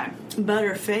first time.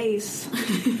 Butter face.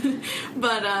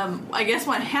 But, I guess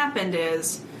what happened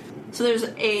is... So there's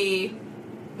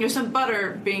some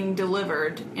butter being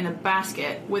delivered in a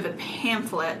basket with a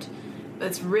pamphlet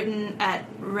that's written at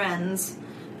Rennes,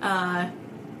 and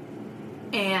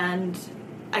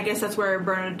I guess that's where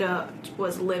Bernadotte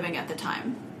was living at the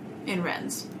time, in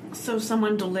Rennes. So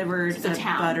someone delivered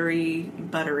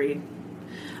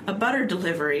a butter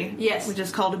delivery. Yes. Which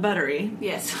is called a buttery.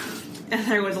 Yes. And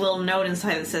there was a little note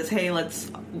inside that says, hey,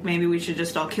 maybe we should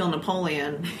just all kill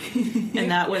Napoleon.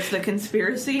 And that was the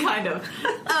conspiracy? Kind of.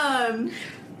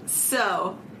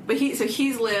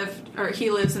 He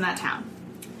lives in that town.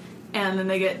 And then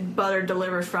they get butter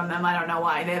delivered from them. I don't know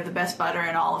why. They have the best butter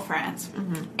in all of France.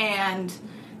 Mm-hmm. And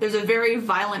there's a very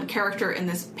violent character in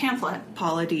this pamphlet.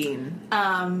 Paula Deen.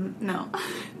 No.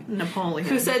 Napoleon.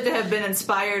 Who's said to have been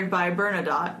inspired by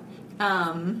Bernadotte.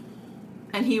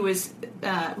 And he was,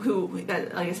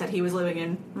 like I said, he was living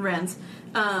in Rennes.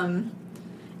 And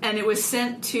it was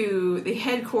sent to the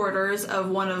headquarters of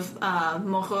one of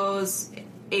Moreau's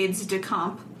aides de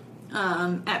camp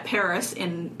at Paris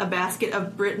in a basket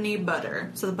of Brittany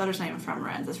butter. So the butter's not even from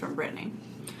Rennes, it's from Brittany.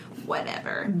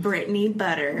 Whatever. Brittany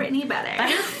butter. Brittany butter.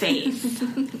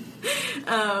 Butterface.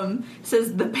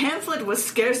 Says the pamphlet was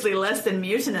scarcely less than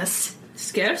mutinous.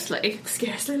 Scarcely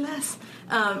less.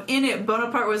 In it,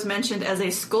 Bonaparte was mentioned as a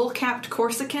skull-capped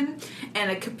Corsican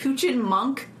and a Capuchin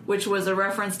monk, which was a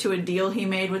reference to a deal he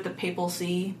made with the Papal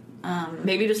See.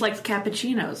 Maybe just likes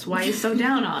cappuccinos. Why are you so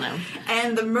down on him?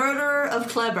 And the murderer of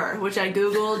Kleber, which I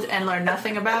Googled and learned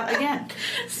nothing about again.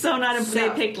 They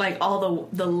picked like all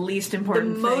the least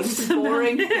important things. The most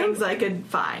boring things I could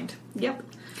find. Yep.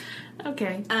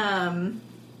 Okay. And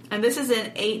this is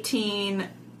in 18... he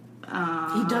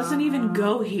doesn't even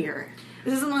go here.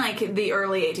 This isn't like the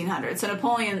early 1800s, so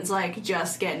Napoleon's like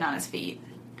just getting on his feet.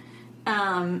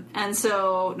 And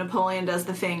so Napoleon does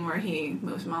the thing where he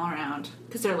moves them all around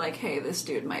because they're like, hey, this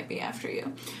dude might be after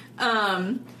you.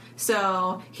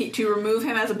 So to remove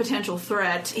him as a potential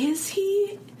threat. Is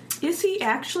he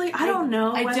actually? I don't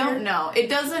know. I don't know. It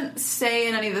doesn't say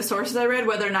in any of the sources I read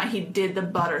whether or not he did the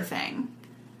butter thing.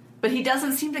 But he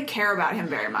doesn't seem to care about him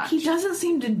very much. He doesn't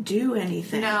seem to do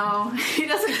anything. No, he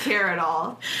doesn't care at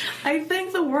all. I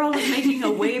think the world is making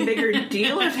a way bigger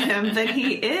deal of him than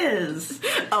he is.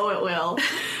 Oh, it will.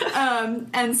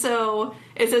 And so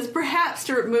it says, perhaps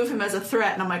to remove him as a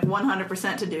threat, and I'm like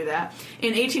 100% to do that.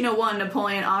 In 1801,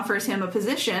 Napoleon offers him a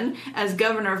position as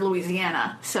governor of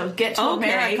Louisiana. So get to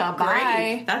America, great.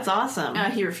 Bye. That's awesome.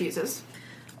 He refuses.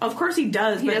 Of course he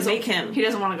does, but make him. He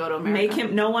doesn't want to go to America. Make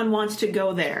him. No one wants to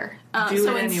go there. Do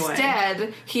it anyway.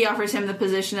 Instead, he offers him the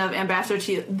position of ambassador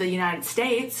to the United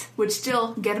States, which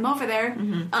still get him over there.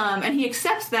 Mm-hmm. And he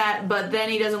accepts that, but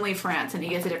then he doesn't leave France, and he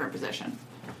gets a different position.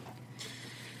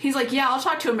 He's like, yeah, I'll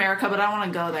talk to America, but I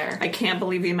want to go there. I can't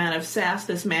believe the amount of sass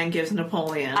this man gives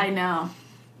Napoleon. I know.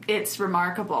 It's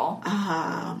remarkable.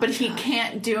 But he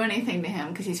can't do anything to him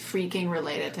because he's freaking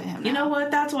related to him now. You know what?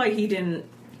 That's why he didn't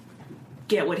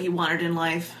get what he wanted in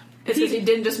life. It's because he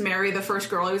didn't just marry the first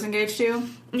girl he was engaged to?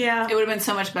 Yeah. It would have been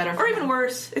so much better for him. Or even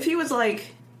worse, if he was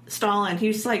like Stalin, he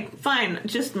was like, fine,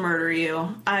 just murder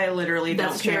you. I literally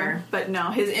don't care. True. But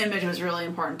no, his image was really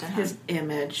important to him. His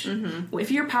image. Mm-hmm.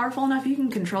 If you're powerful enough, you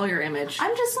can control your image.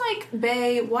 I'm just like,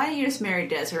 bae, why don't you just marry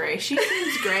Desiree? She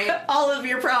seems great. All of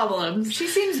your problems. She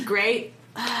seems great.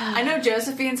 I know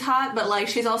Josephine's hot, but like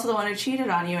she's also the one who cheated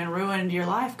on you and ruined your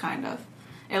life, kind of.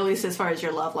 At least as far as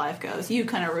your love life goes. You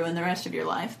kind of ruin the rest of your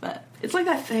life, but... It's like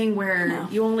that thing where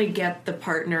you only get the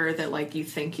partner that, like, you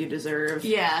think you deserve.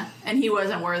 Yeah, and he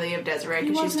wasn't worthy of Desiree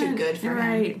because she's too good for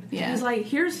him. Yeah. He's like,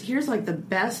 here's like the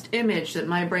best image that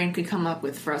my brain could come up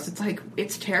with for us. It's like,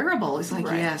 it's terrible. He's like,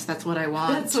 yes, that's what I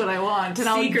want. That's what I want. And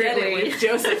I'll get it with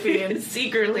Josephine.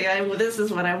 Secretly, this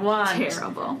is what I want.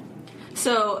 Terrible.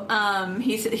 So,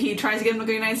 he tries to get him to go to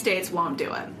the United States, won't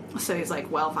do it. So he's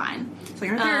like, well, fine. It's like,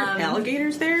 aren't there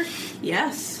alligators there?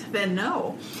 Yes. Then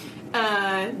no.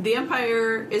 The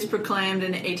empire is proclaimed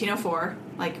in 1804,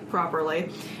 like, properly.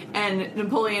 And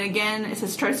Napoleon, again, it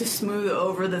says, tries to smooth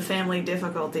over the family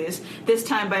difficulties, this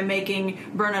time by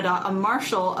making Bernadotte a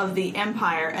marshal of the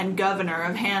empire and governor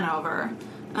of Hanover.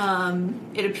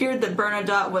 It appeared that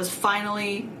Bernadotte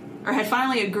had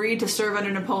finally agreed to serve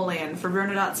under Napoleon, for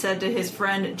Bernadotte said to his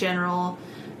friend General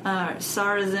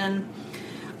Sarrazin,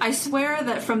 I swear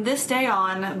that from this day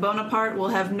on, Bonaparte will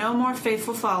have no more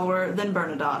faithful follower than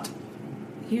Bernadotte.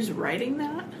 He's writing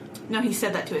that? No, he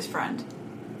said that to his friend.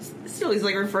 Still, he's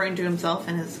like referring to himself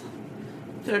in his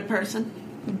third person.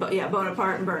 But yeah,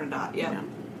 Bonaparte and Bernadotte, yeah.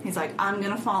 He's like, I'm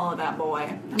gonna follow that boy.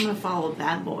 I'm gonna follow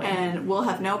that boy. And we'll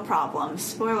have no problems.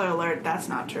 Spoiler alert, that's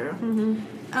not true.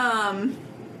 Mm-hmm.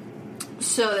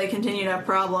 So they continue to have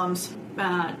problems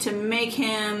to make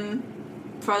him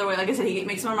farther away. Like I said, he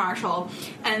makes him a marshal.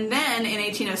 And then in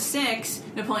 1806,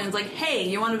 Napoleon's like, hey,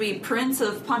 you want to be Prince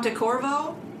of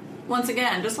Pontecorvo? Once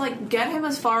again, just like get him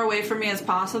as far away from me as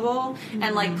possible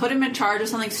and like put him in charge of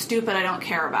something stupid I don't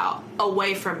care about,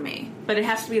 away from me. But it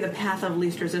has to be the path of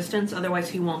least resistance, otherwise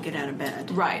he won't get out of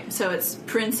bed. Right, so it's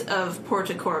Prince of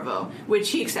Pontecorvo,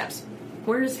 which he accepts.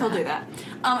 Where is He'll do that.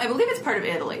 I believe it's part of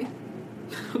Italy.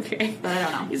 Okay. But I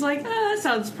don't know. He's like, that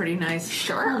sounds pretty nice.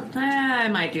 Sure. I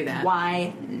might do that.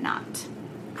 Why not?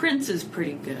 Prince is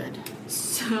pretty good.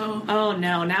 So... Oh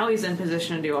no, now he's in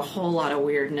position to do a whole lot of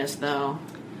weirdness, though.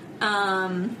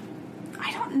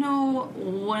 I don't know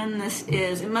when this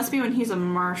is. It must be when he's a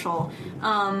marshal.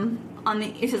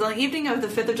 It says, on the evening of the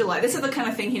 5th of July, this is the kind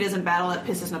of thing he does in battle that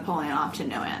pisses Napoleon off to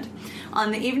no end.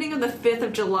 On the evening of the 5th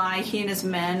of July, he and his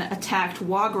men attacked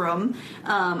Wagram.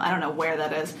 I don't know where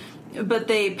that is. But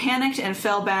they panicked and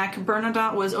fell back.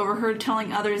 Bernadotte was overheard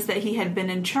telling others that he had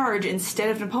been in charge instead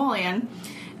of Napoleon.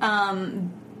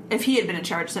 If he had been in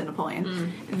charge instead of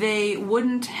Napoleon, they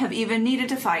wouldn't have even needed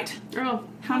to fight. Oh.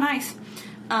 How nice.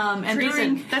 And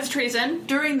treason. That's treason.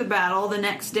 During the battle the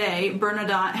next day,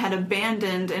 Bernadotte had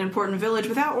abandoned an important village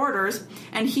without orders,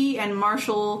 and he and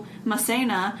Marshal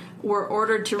Massena were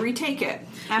ordered to retake it.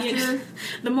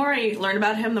 The more I learn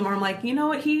about him, the more I'm like, you know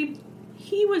what, he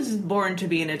was born to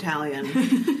be an Italian.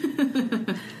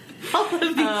 All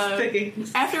of these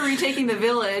things. After retaking the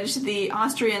village, the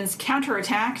Austrians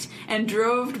counterattacked and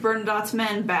drove Bernadotte's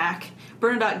men back.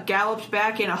 Bernadotte galloped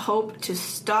back in a hope to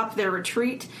stop their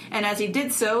retreat, and as he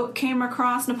did so, came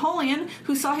across Napoleon,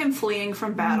 who saw him fleeing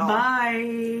from battle.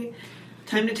 Bye.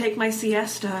 Time to take my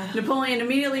siesta. Napoleon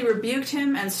immediately rebuked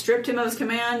him and stripped him of his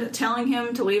command, telling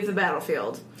him to leave the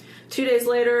battlefield. 2 days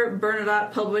later,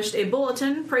 Bernadotte published a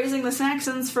bulletin praising the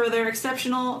Saxons for their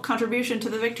exceptional contribution to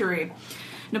the victory.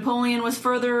 Napoleon was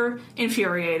further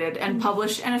infuriated and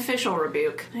published an official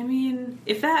rebuke. I mean,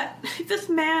 if this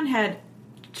man had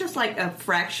just like a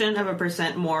fraction of a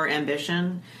percent more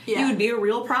ambition, he would be a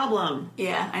real problem.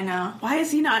 Yeah, I know. Why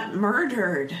is he not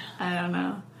murdered? I don't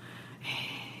know.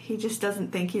 He just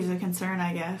doesn't think he's a concern,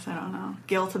 I guess. I don't know.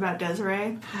 Guilt about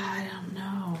Desiree? I don't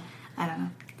know.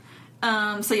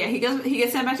 So yeah, he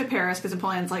gets sent back to Paris because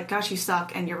Napoleon's like, gosh, you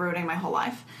suck and you're ruining my whole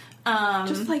life.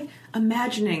 Just like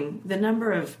imagining the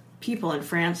number of people in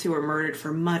France who were murdered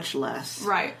for much less.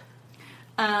 Right.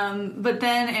 But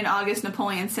then in August,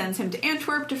 Napoleon sends him to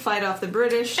Antwerp to fight off the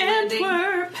British.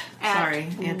 Antwerp!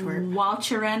 Antwerp.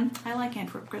 Walcheren. I like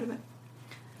Antwerp quite a bit.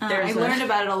 I learned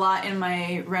about it a lot in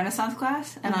my Renaissance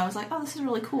class, and I was like, oh, this is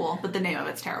really cool, but the name of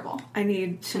it's terrible. I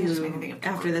need to,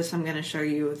 after this, I'm going to show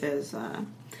you there's a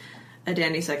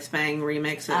Dandy Sex Bang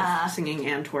remix of singing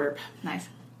Antwerp. Nice.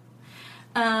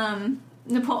 So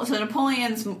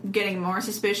Napoleon's getting more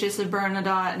suspicious of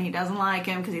Bernadotte, and he doesn't like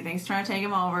him because he thinks he's trying to take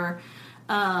him over.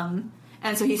 And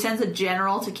so he sends a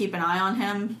general to keep an eye on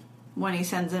him when he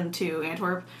sends him to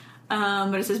Antwerp.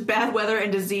 But it says, bad weather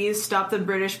and disease stop the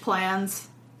British plans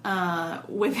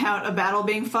without a battle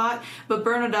being fought. But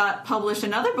Bernadotte published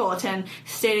another bulletin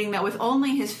stating that with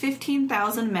only his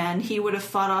 15,000 men, he would have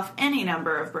fought off any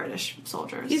number of British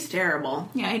soldiers. He's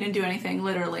terrible. Yeah, he didn't do anything,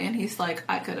 literally, and he's like,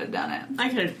 I could have done it. I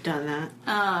could have done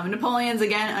that. Napoleon's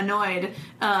again annoyed,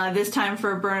 this time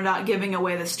for Bernadotte giving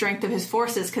away the strength of his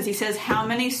forces, because he says how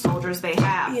many soldiers they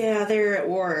have. Yeah, they're at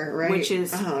war, right? Which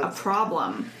is a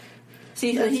problem.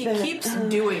 See, so he keeps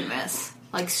doing this,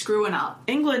 like screwing up.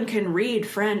 England can read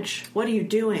French. What are you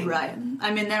doing? Right.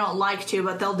 I mean, they don't like to,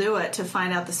 but they'll do it to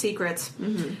find out the secrets.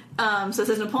 Mm-hmm. So it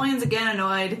says, Napoleon's again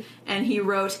annoyed, and he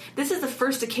wrote, "This is the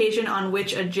first occasion on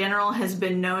which a general has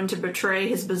been known to betray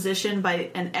his position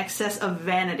by an excess of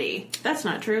vanity." That's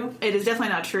not true. It is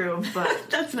definitely not true,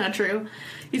 but... That's not true.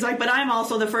 He's like, but I'm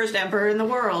also the first emperor in the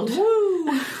world.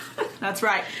 Woo! That's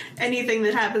right. Anything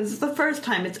that happens is the first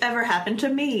time it's ever happened to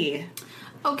me.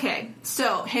 Okay,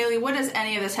 so, Haley, what does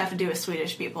any of this have to do with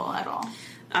Swedish people at all?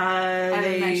 I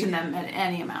haven't mentioned them at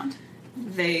any amount.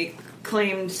 They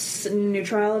claimed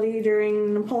neutrality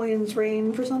during Napoleon's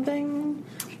reign for something?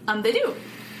 They do.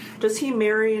 Does he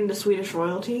marry into Swedish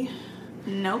royalty?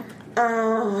 Nope.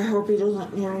 I hope he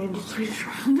doesn't marry into Swedish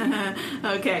royalty.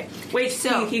 Okay. Wait,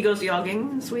 so he goes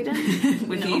jogging in Sweden?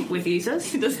 With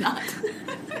Jesus? He does not.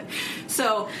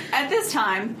 So, at this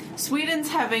time, Sweden's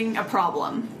having a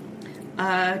problem.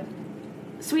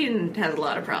 Sweden has a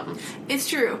lot of problems. It's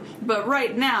true, but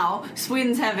right now,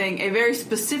 Sweden's having a very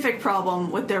specific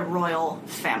problem with their royal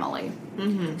family.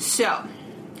 Mm-hmm. So,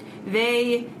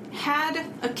 they had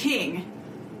a king,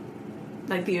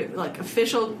 like the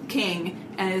official king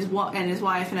and his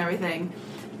wife and everything,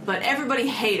 but everybody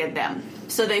hated them,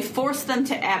 so they forced them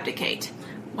to abdicate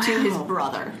to his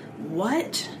brother.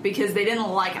 What? Because they didn't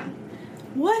like him.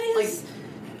 What is...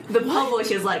 The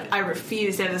public is like, I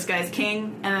refuse to have this guy's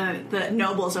king, and then the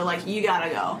nobles are like, you gotta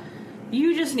go.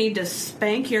 You just need to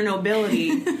spank your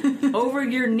nobility over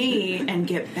your knee and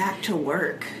get back to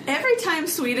work. Every time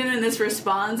Sweden in this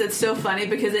responds, it's so funny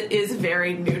because it is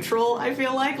very neutral, I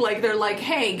feel like. Like, they're like,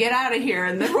 hey, get out of here.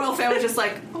 And the royal family's just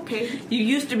like, okay. You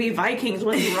used to be Vikings.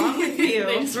 What's wrong with you?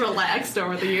 They just relaxed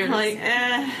over the years. Like,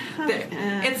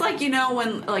 It's like, you know,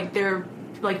 when, like, they're...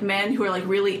 like men who are like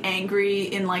really angry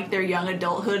in like their young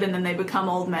adulthood, and then they become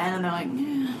old men, and they're like,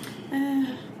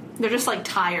 they're just like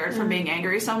tired from being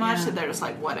angry so much that they're just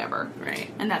like whatever,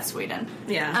 right? And that's Sweden.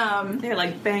 Yeah, they're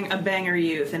like a banger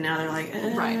youth, and now they're like,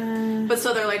 right. But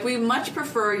so they're like, we much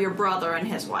prefer your brother and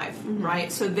his wife,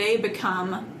 right? So they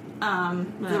become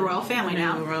the royal family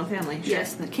now. The royal family, sure.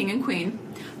 Yes, the king and queen.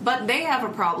 But they have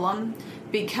a problem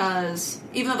because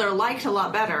even though they're liked a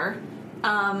lot better.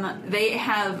 They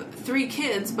have 3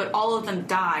 kids, but all of them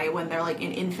die when they're like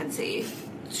in infancy.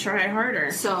 Try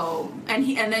harder. So, and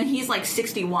then he's like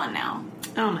 61 now.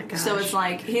 Oh my gosh. So it's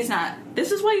like, he's not...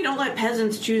 This is why you don't let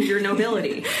peasants choose your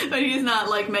nobility. But he's not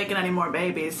like making any more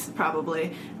babies,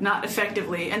 probably. Not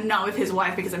effectively, and not with his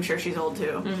wife, because I'm sure she's old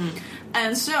too. Mm-hmm.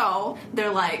 And so,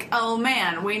 they're like, oh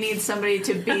man, we need somebody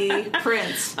to be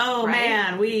prince. Oh right?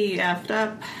 Man, we effed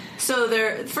up. So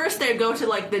they go to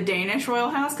like the Danish royal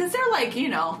house because they're like, you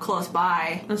know, close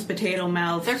by. Those potato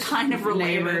mouths. They're kind of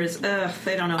related. Neighbors. Ugh,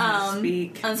 they don't know how to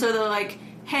speak. And so they're like,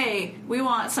 hey, we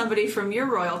want somebody from your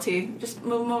royalty. Just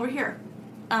move them over here.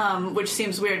 Which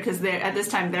seems weird because at this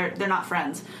time they're not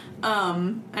friends.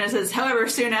 And it says, however,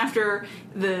 soon after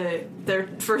their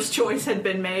first choice had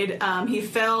been made, he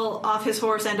fell off his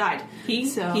horse and died. He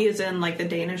is in like the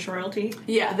Danish royalty.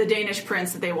 Yeah, the Danish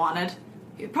prince that they wanted.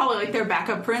 Probably like their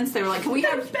backup prince. They were like, can we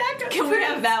have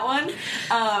that one?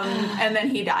 And then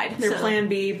he died. Their plan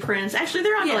B prince. Actually,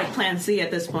 they're on to like plan C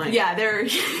at this point. Yeah, they're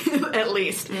at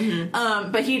least.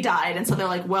 Mm-hmm. But he died, and so they're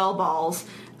like, well, balls.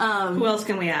 Who else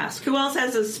can we ask? Who else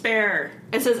has a spare?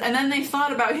 It says, and then they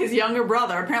thought about his younger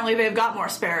brother. Apparently, they've got more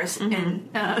spares in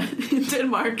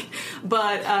Denmark.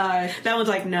 But that one's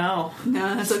like, no,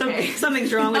 that's okay.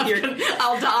 Something's wrong with your.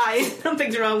 I'll die.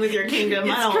 Something's wrong with your kingdom.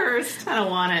 It's cursed. I don't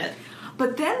want it.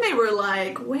 But then they were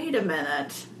like, wait a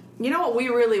minute. You know what we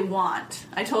really want?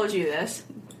 I told you this.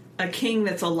 A king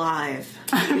that's alive.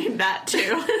 I mean, that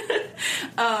too.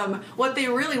 What they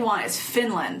really want is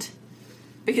Finland.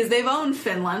 Because they've owned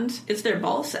Finland. It's their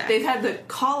ballsack. They've had the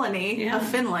colony of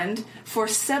Finland for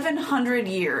 700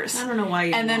 years. I don't know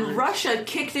why then Russia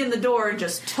kicked in the door and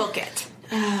just took it.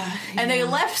 And they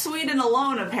left Sweden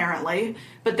alone, apparently.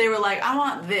 But they were like, I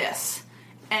want this.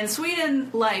 And Sweden,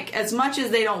 like, as much as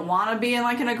they don't want to be in,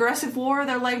 like, an aggressive war,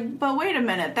 they're like, but wait a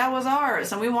minute, that was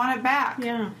ours, and we want it back.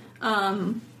 Yeah.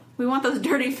 We want those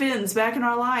dirty Finns back in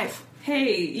our life.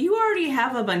 Hey, you already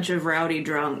have a bunch of rowdy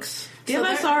drunks. Give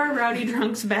us our rowdy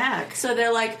drunks back. So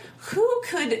they're like, who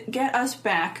could get us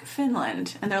back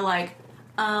Finland? And they're like,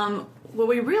 what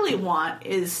we really want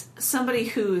is somebody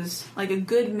who's, like, a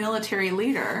good military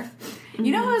leader. Mm-hmm.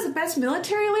 You know who has the best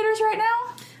military leaders right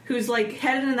now? Who's, like,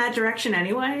 headed in that direction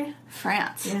anyway?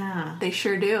 France. Yeah. They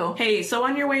sure do. Hey, so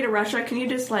on your way to Russia, can you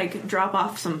just, like, drop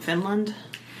off some Finland?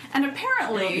 And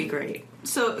apparently... That'll be great.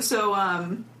 So,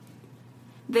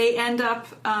 they end up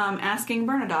asking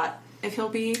Bernadotte if he'll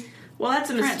be well, that's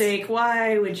a mistake.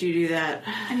 Why would you do that?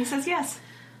 And he says yes.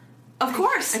 Of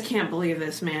course. I can't believe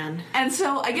this, man. And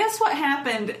so I guess what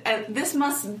happened, this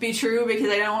must be true because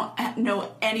I don't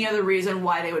know any other reason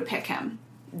why they would pick him.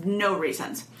 No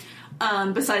reasons.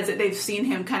 Besides that they've seen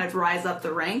him kind of rise up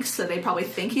the ranks, so they probably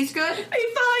think he's good. They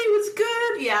thought he was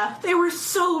good. Yeah. They were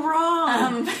so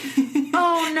wrong.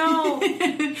 Oh,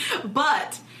 no.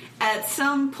 But at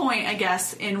some point, I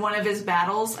guess, in one of his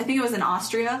battles, I think it was in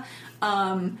Austria,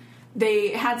 they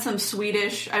had some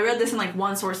Swedish... I read this in, like,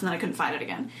 one source and then I couldn't find it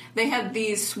again. They had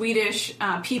these Swedish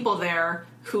people there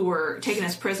who were taken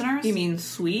as prisoners. You mean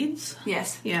Swedes?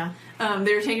 Yes. Yeah.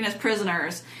 They were taken as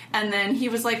prisoners. And then he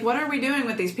was like, what are we doing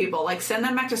with these people? Like, send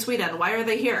them back to Sweden. Why are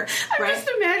they here? I'm just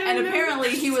imagining and apparently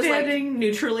he was standing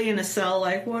neutrally in a cell,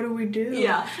 like, what do we do?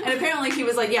 Yeah. And apparently he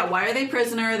was like, yeah, why are they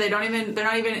prisoner? They don't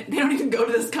even go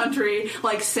to this country.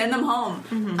 Like, send them home.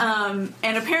 Mm-hmm.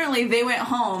 And apparently they went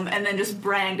home and then just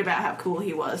bragged about how cool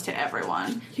he was to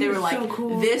everyone. They were like, so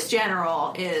cool. This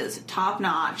general is top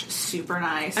notch, super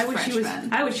nice. I wish he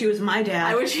was my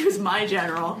dad. I wish he was my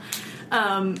general.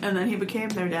 And then he became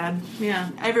their dad. Yeah.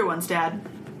 Everyone's dad.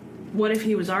 What if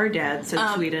he was our dad,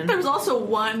 said Sweden? There was also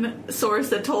one source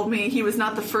that told me he was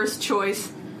not the first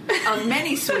choice of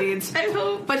many Swedes. I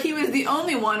hope. But he was the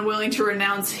only one willing to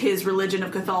renounce his religion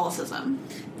of Catholicism.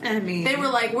 I mean... They were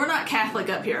like, we're not Catholic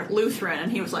up here, Lutheran.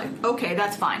 And he was like, okay,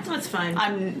 that's fine. That's fine.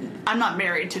 I'm not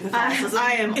married to Catholicism.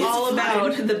 I am all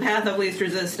about the path of least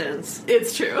resistance.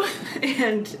 It's true.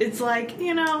 And it's like,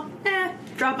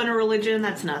 dropping a religion,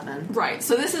 that's nothing. Right.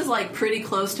 So this is like pretty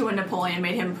close to when Napoleon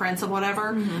made him prince of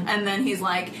whatever. Mm-hmm. And then he's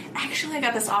like, actually, I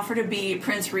got this offer to be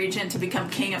Prince Regent to become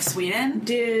King of Sweden.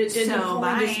 Did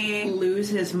Napoleon just lose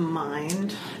his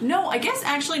mind? No, I guess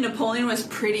actually Napoleon was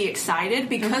pretty excited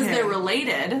because they're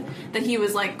related, that he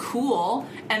was like, cool.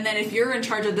 And then if you're in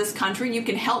charge of this country, you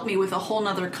can help me with a whole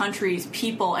nother country's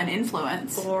people and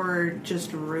influence. Or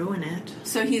just ruin it.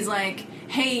 So he's like,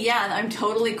 hey, yeah, I'm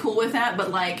totally cool with that,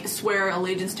 but like swear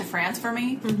allegiance to France for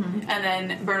me. Mm-hmm. And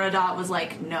then Bernadotte was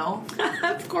like, no.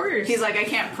 Of course. He's like, I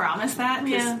can't promise that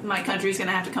because my country's going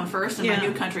to have to come first and my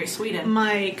new country is Sweden.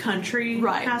 My country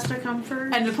has to come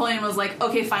first. And Napoleon was like,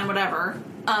 okay, fine, whatever.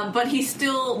 But he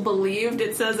still believed,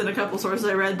 it says in a couple sources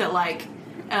I read, that like,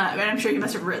 and I'm sure he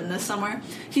must have written this somewhere,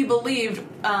 he believed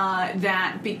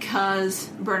that because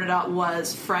Bernadotte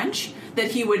was French, that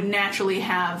he would naturally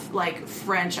have like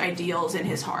French ideals in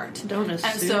his heart. Don't assume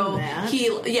and so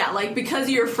that. Because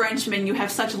you're a Frenchman, you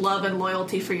have such love and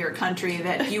loyalty for your country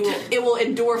that it will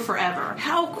endure forever.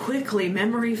 How quickly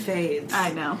memory fades.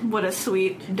 I know. What a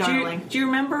sweet darling. Do you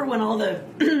remember when all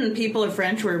the people of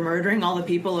French were murdering all the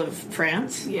people of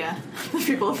France? Yeah, the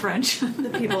people of French. The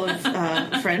people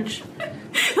of French.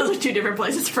 Those are two different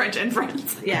places, French and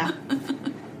France. Yeah.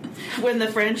 When the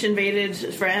French invaded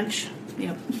French.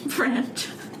 Yep. French.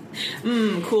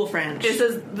 Cool French. It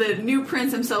says the new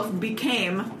prince himself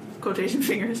became, quotation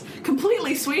fingers,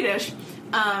 completely Swedish.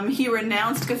 He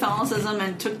renounced Catholicism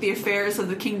and took the affairs of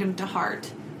the kingdom to heart.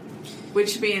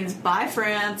 Which means, bye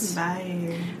France.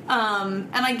 Bye. And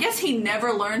I guess he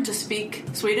never learned to speak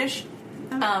Swedish.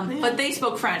 But they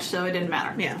spoke French, so it didn't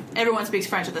matter. Yeah. Everyone speaks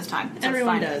French at this time. So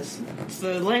everyone does. It's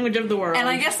the language of the world. And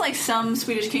I guess like some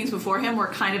Swedish kings before him were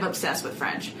kind of obsessed with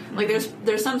French. Like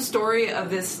there's some story of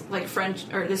this like French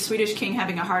or this Swedish king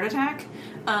having a heart attack.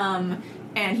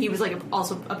 And he was like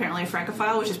also apparently a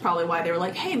Francophile, which is probably why they were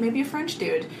like, hey, maybe a French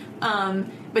dude.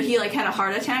 But he like had a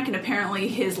heart attack, and apparently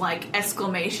his like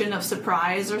exclamation of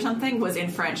surprise or something was in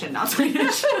French and not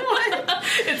Swedish.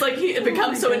 It's like it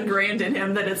becomes so ingrained in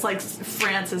him that it's like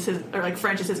French is his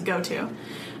go-to,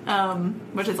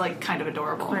 which is like kind of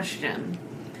adorable. Question: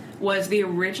 was the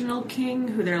original king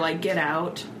who they're like get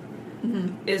out?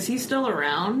 Mm-hmm. Is he still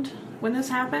around when this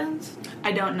happens?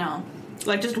 I don't know.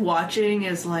 Like just watching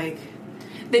is like.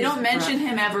 They don't mention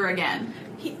him ever again.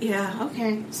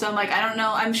 Okay. So I'm like, I don't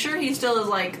know. I'm sure he still is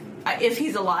like, if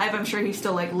he's alive, I'm sure he's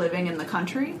still like living in the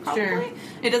country, probably. Sure.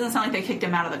 It doesn't sound like they kicked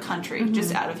him out of the country,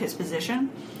 just out of his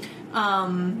position.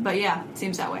 But yeah,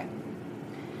 seems that way.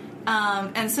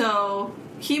 And so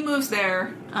he moves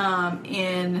there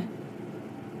in,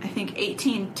 I think,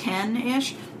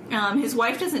 1810-ish. His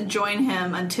wife doesn't join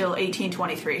him until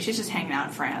 1823. She's just hanging out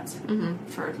in France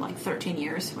for like 13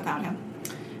 years without him.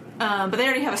 But they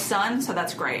already have a son, so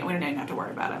that's great. We don't even have to worry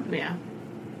about him. Yeah.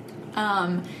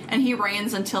 And he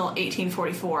reigns until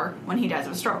 1844 when he dies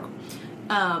of a stroke.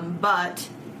 But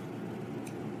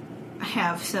I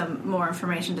have some more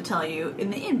information to tell you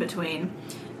in the in-between.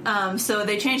 So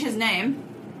they changed his name,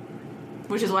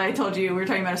 which is why I told you we were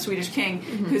talking about a Swedish king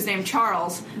who's named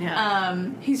Charles. Yeah.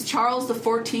 He's Charles the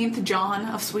 14th John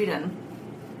of Sweden.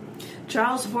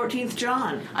 Charles XIV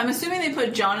John. I'm assuming they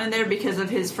put John in there because of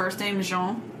his first name,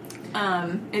 Jean,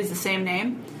 is the same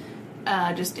name,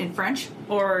 just in French.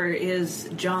 Or is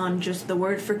John just the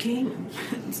word for king?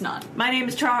 It's not. My name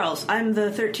is Charles. I'm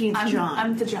the 13th John.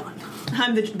 I'm the John.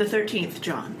 I'm the 13th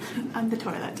John. I'm the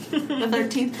toilet. The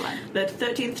 13th one. The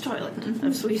 13th toilet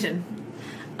of Sweden.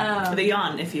 The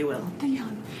Jan, if you will. The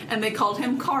Jan. And they called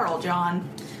him Carl John.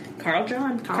 Carl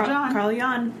John. John. Carl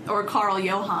Jan. Or Carl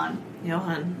Johann.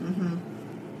 Johann.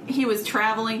 He was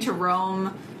traveling to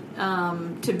Rome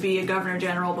to be a governor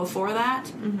general before that,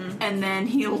 and then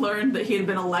he learned that he had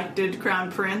been elected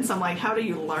crown prince. I'm like, how do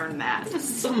you learn that?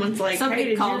 Someone's like, somebody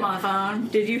hey, called him on the phone.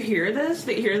 Did you hear this?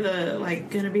 That you're the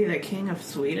gonna be the king of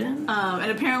Sweden?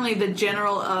 And apparently, the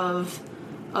general of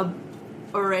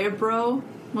Örebro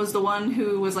was the one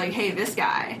who was like, hey, this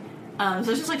guy. So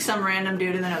it's just like some random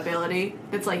dude in the nobility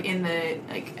that's like in the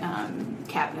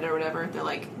cabinet or whatever. They're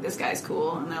like, this guy's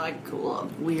cool, and they're like, cool,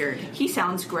 weird. He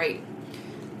sounds great.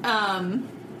 And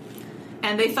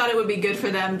they thought it would be good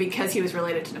for them because he was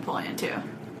related to Napoleon too.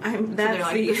 So they're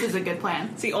like, this is a good plan.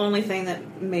 It's the only thing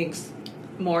that makes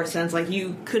more sense. Like,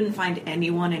 you couldn't find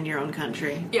anyone in your own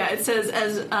country. Yeah, it says,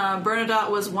 as Bernadotte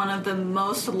was one of the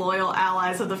most loyal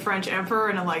allies of the French emperor,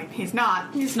 and I'm like, he's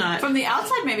not. He's not. From the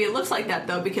outside, maybe it looks like that,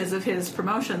 though, because of his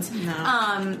promotions.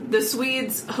 No. The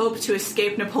Swedes hoped to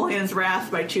escape Napoleon's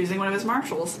wrath by choosing one of his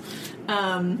marshals.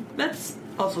 That's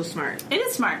also smart. It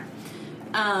is smart.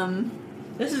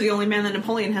 This is the only man that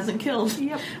Napoleon hasn't killed.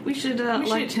 Yep. We should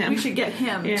elect him. We should get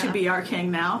him to be our king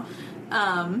now.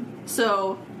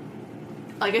 So,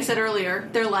 like I said earlier,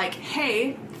 they're like,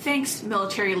 hey, thanks,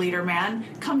 military leader man.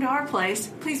 Come to our place.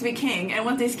 Please be king. And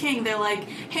once he's king, they're like,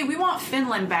 hey, we want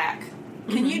Finland back.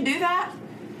 Can you do that?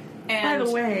 And by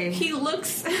the way, he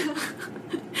looks...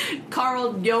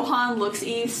 Carl Johann looks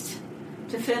east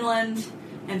to Finland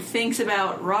and thinks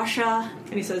about Russia.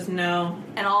 And he says no.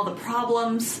 And all the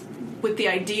problems with the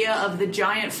idea of the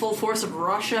giant full force of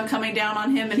Russia coming down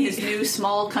on him in his new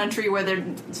small country where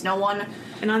there's no one.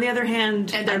 And on the other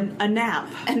hand, and a nap.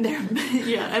 And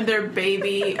their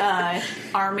baby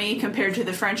army compared to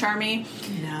the French army.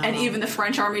 No. And even the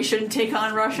French army shouldn't take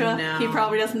on Russia. No. He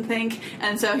probably doesn't think.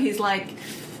 And so he's like,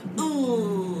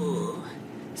 ooh.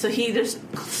 So he just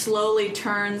slowly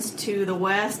turns to the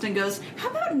west and goes, how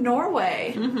about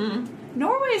Norway? Mm-hmm.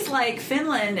 Norway's like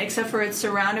Finland, except for it's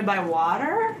surrounded by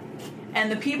water. And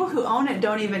the people who own it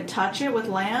don't even touch it with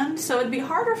land, so it'd be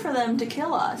harder for them to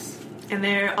kill us. And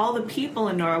all the people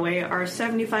in Norway are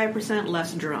 75%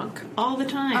 less drunk all the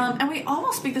time. And we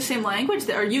almost speak the same language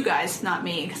there. Or you guys, not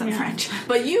me, because I'm French.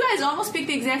 But you guys almost speak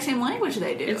the exact same language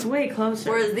they do. It's way closer.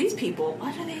 Whereas these people,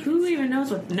 what are they? Who even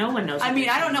knows what? No one knows. I mean,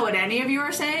 I don't know what any of you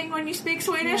are saying when you speak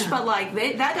Swedish, but like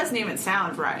that doesn't even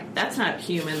sound right. That's not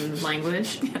human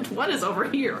language. What is over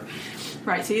here?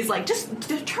 Right, so he's like, just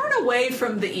turn away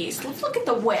from the east. Let's look at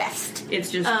the west. It's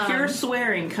just pure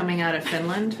swearing coming out of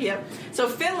Finland. Yep. So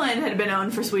Finland had been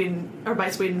owned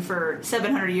by Sweden for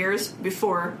 700 years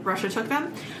before Russia took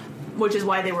them, which is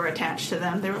why they were attached to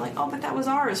them. They were like, oh, but that was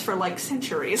ours for like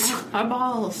centuries. Our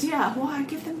balls. Yeah, why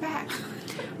give them back?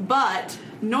 But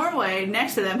Norway,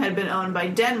 next to them, had been owned by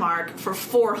Denmark for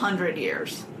 400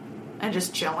 years. And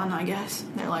just chilling, I guess.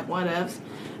 They're like, whatevs.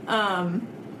 And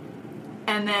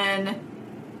then...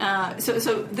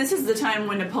 So this is the time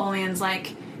when Napoleon's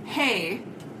like, hey,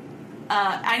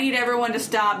 I need everyone to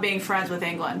stop being friends with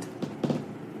England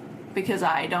because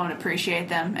I don't appreciate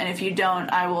them, and if you don't,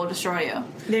 I will destroy you.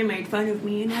 They made fun of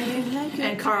me and I didn't like it.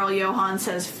 And Carl Johann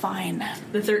says, fine.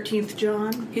 The 13th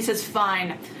John? He says,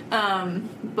 fine.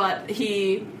 But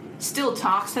he still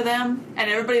talks to them, and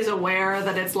everybody's aware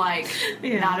that it's like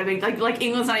not a big like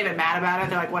England's not even mad about it.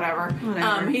 They're like whatever.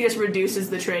 He just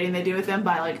reduces the trading they do with them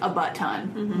by like a butt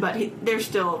ton, but they're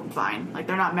still fine. Like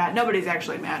they're not mad. Nobody's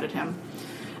actually mad at him.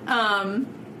 And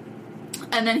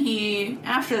then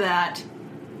after that,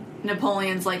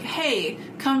 Napoleon's like, hey,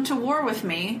 come to war with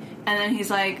me. And then he's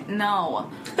like,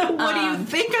 no. What do you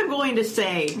think I'm going to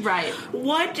say? Right.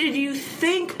 What did you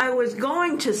think I was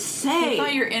going to say? I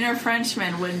thought your inner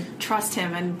Frenchman would trust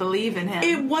him and believe in him.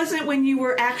 It wasn't when you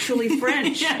were actually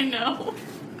French. Yeah, I know.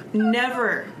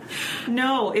 Never.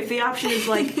 No, if the option is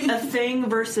like a thing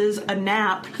versus a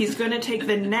nap, he's going to take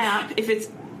the nap if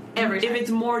it's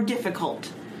more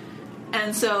difficult.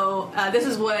 And so this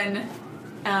is when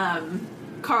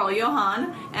Carl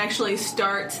Johann actually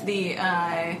starts the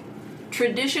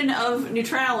tradition of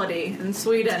neutrality in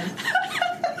Sweden.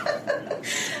 I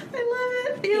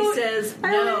love it. He says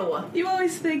no. You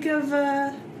always think of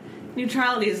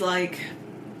neutrality as like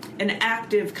an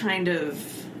active kind of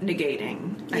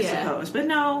negating, I suppose. But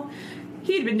no,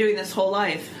 He'd been doing this whole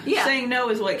life. Yeah. Saying no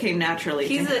is what came naturally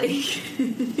to him.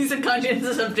 He's a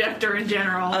conscientious objector in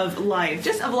general. Of life.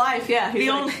 Just of life, yeah.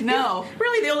 He's no.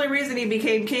 Really, the only reason he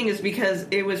became king is because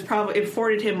it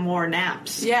afforded him more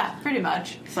naps. Yeah, pretty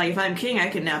much. It's like, if I'm king, I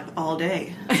can nap all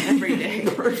day. Every day.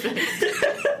 Perfect.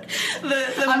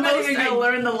 I'm not even going to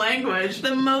learn the language.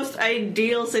 The most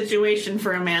ideal situation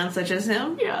for a man such as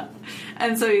him. Yeah.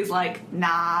 And so he's like,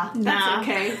 nah, that's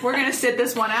okay. We're going to sit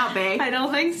this one out, babe. I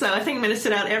don't think so. I think I'm going to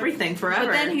sit out everything forever.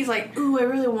 But then he's like, ooh, I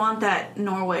really want that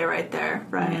Norway right there.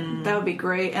 Right. That would be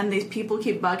great. And these people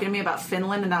keep bugging me about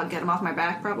Finland, and I'll get them off my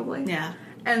back, probably. Yeah.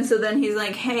 And so then he's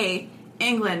like, hey,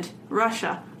 England,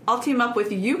 Russia, I'll team up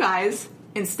with you guys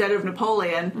instead of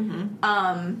Napoleon.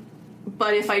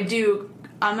 But if I do,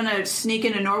 I'm going to sneak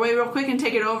into Norway real quick and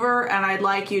take it over, and I'd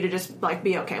like you to just, like,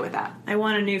 be okay with that. I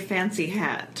want a new fancy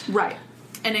hat. Right.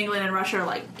 And England and Russia are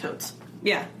like totes.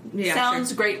 Yeah.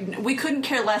 Sounds great. We couldn't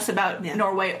care less about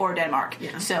Norway or Denmark.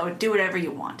 Yeah. So do whatever you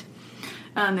want.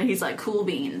 And then he's like, cool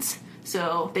beans.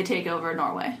 So they take over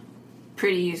Norway.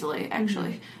 Pretty easily,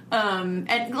 actually.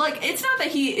 And, like, it's not that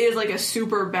he is, like, a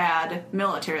super bad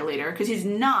military leader, because he's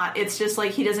not. It's just,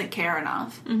 like, he doesn't care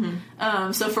enough.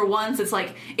 So for once, it's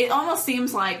like, it almost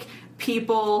seems like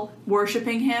people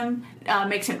worshiping him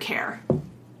makes him care.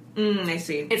 I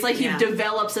see. It's like he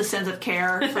develops a sense of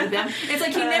care for them. It's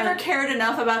like he never cared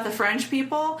enough about the French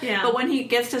people, but when he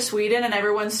gets to Sweden and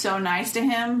everyone's so nice to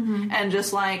him and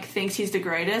just, like, thinks he's the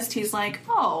greatest, he's like,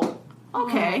 oh,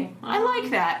 okay, I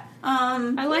like that.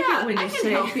 I like it when I you can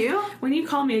say, help you. When you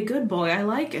call me a good boy, I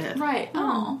like it. Right.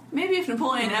 Oh, maybe if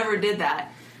Napoleon ever did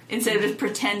that, instead of just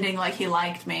pretending like he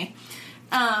liked me.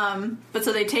 But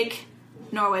so they take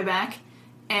Norway back,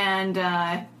 and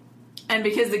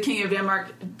because the King of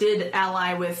Denmark did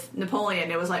ally with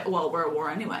Napoleon, it was like, well, we're at war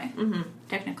anyway,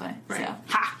 technically. Right. So,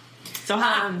 ha! So,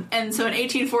 and so in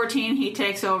 1814, he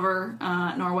takes over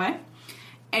Norway,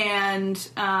 and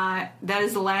that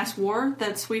is the last war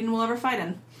that Sweden will ever fight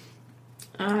in.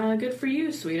 Good for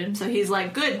you, Sweden. So he's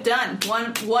like, good, done.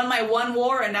 Won my one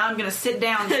war, and now I'm going to sit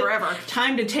down forever.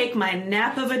 Time to take my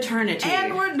nap of eternity.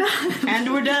 And we're done.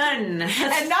 And we're done.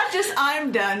 And not just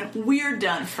I'm done, we're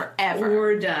done forever.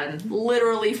 We're done.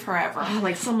 Literally forever. Oh,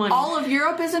 like someone... All of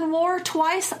Europe is in war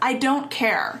twice? I don't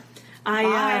care.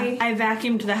 I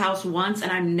vacuumed the house once,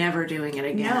 and I'm never doing it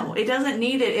again. No, it doesn't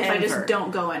need it if Ever. I just don't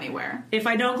go anywhere. If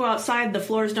I don't go outside, the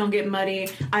floors don't get muddy,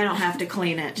 I don't have to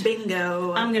clean it.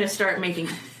 Bingo. I'm going to start making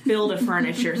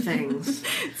build-a-furniture things.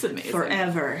 It's amazing.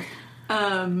 Forever.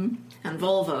 And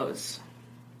Volvos.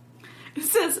 It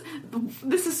says,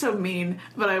 this is so mean,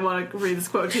 but I want to read this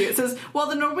quote to you. It says, while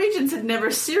the Norwegians had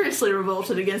never seriously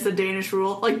revolted against the Danish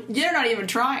rule, like, they're not even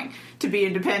trying to be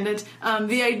independent,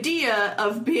 the idea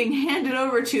of being handed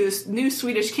over to this new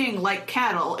Swedish king like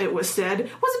cattle, it was said,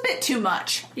 was a bit too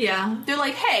much. Yeah. They're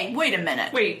like, hey, wait a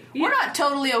minute. Wait. We're not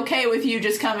totally okay with you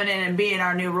just coming in and being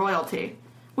our new royalty.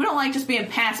 We don't like just being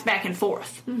passed back and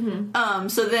forth.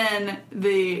 So then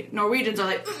the Norwegians are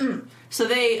like, so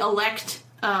they elect...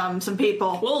 some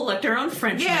people. We'll elect our own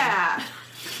Frenchmen. Yeah.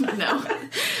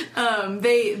 No.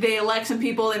 They elect some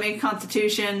people, they make a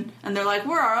constitution, and they're like,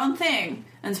 we're our own thing.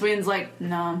 And Sweden's like,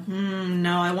 no.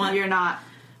 No, I want... You're not.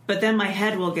 But then my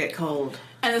head will get cold.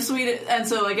 And so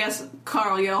I guess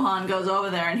Carl Johan goes over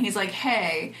there, and he's like,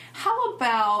 hey, how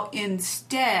about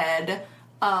instead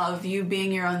of you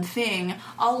being your own thing,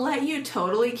 I'll let you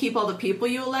totally keep all the people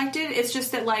you elected. It's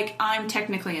just that, like, I'm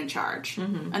technically in charge.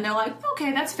 And they're like,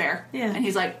 okay, that's fair. Yeah. And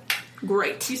he's like,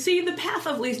 great. You see, the path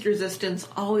of least resistance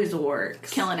always works.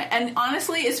 Killing it. And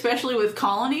honestly, especially with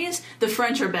colonies, the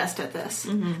French are best at this.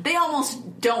 They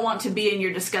almost don't want to be in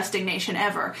your disgusting nation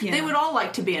ever. Yeah. They would all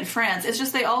like to be in France. It's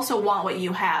just they also want what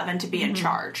you have and to be in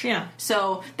charge. Yeah.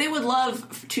 So they would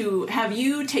love to have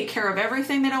you take care of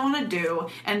everything they don't want to do,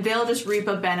 and they'll just reap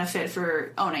a benefit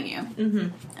for owning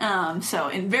you. So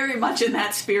very much in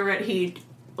that spirit, he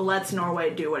lets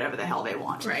Norway do whatever the hell they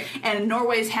want. Right. And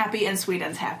Norway's happy and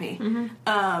Sweden's happy.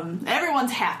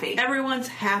 Everyone's happy. Everyone's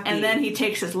happy. And then he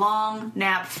takes his long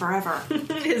nap forever.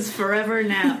 His forever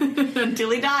nap. Until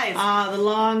he dies. The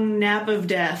long nap of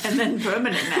death. And then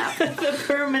permanent nap. The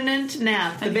permanent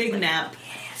nap. The big nap.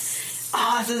 Yes.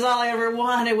 This is all I ever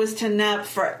wanted was to nap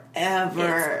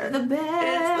forever. It's the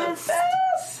best. It's the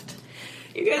best.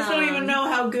 You guys don't even know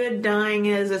how good dying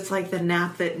is. It's like the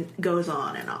nap that goes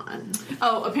on and on.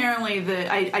 Oh, apparently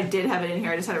I did have it in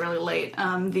here. I just had it really late.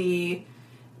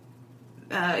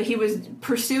 He was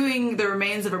pursuing the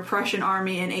remains of a Prussian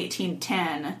army in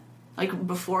 1810, like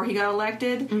before he got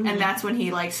elected, and that's when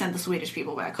he like sent the Swedish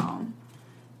people back home.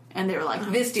 And they were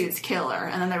like, "This dude's killer."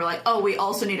 And then they were like, "Oh, we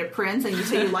also need a prince." And you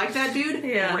say you like that dude?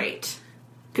 Yeah. Great.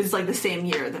 because it's like the same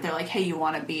year that they're like, hey, you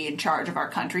want to be in charge of our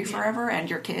country forever and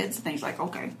your kids? And he's like,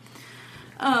 okay.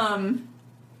 And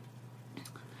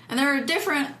there are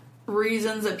different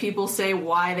reasons that people say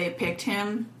why they picked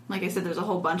him. Like I said, there's a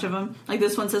whole bunch of them. Like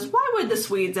this one says, why would the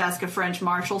Swedes ask a French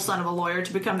marshal, son of a lawyer,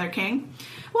 to become their king?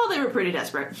 Well, they were pretty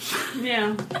desperate.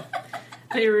 Yeah.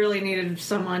 They really needed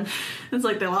someone. It's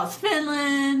like they lost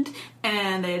Finland,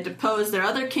 and they had deposed their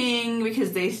other king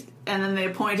and then they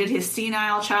appointed his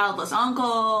senile, childless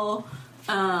uncle.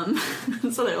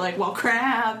 So they're like, well,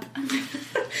 crap.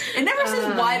 It never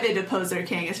says why they deposed their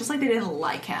king. It's just like they didn't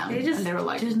like him. And they were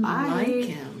like, didn't bye. like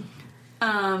him.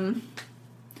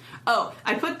 Oh,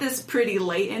 I put this pretty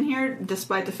late in here,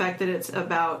 despite the fact that it's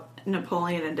about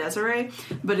Napoleon and Desiree,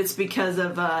 but it's because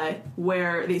of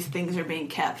where these things are being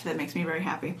kept that makes me very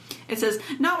happy. It says,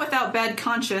 not without bad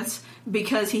conscience,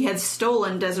 because he had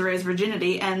stolen Desiree's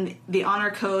virginity and the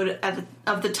honor code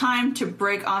of the time to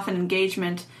break off an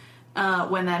engagement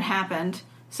when that happened.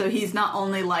 So he's not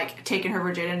only, like, taken her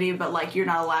virginity, but, like, you're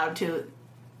not allowed to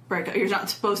break up. You're not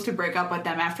supposed to break up with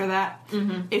them after that.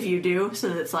 Mm-hmm. If you do, so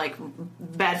it's, like,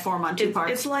 bad form on two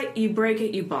parts. It's like you break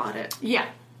it, you bought it. Yeah.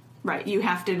 Right, you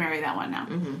have to marry that one now.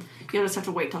 Mm-hmm. You'll just have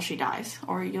to wait till she dies,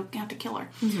 or you'll have to kill her.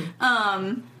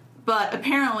 Mm-hmm. But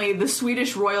apparently the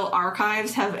Swedish Royal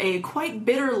Archives have a quite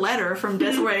bitter letter from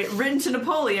Desiree written to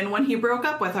Napoleon when he broke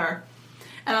up with her.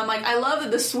 And I'm like, I love that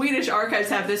the Swedish Archives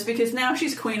have this, because now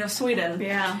she's Queen of Sweden.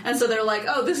 Yeah. And so they're like,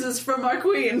 oh, this is from our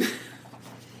queen.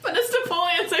 But it's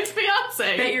Napoleon's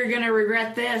ex-fiancé. Bet you're gonna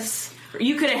regret this.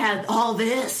 You could have had all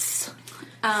this.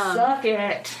 Suck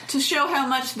it. To show how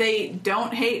much they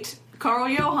don't hate Karl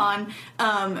Johan,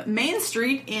 Main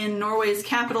Street in Norway's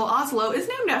capital Oslo is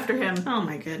named after him. Oh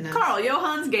my goodness. Karl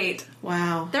Johan's Gate.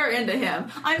 Wow. They're into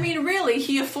him. I mean, really,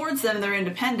 he affords them their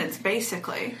independence,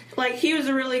 basically. Like, he was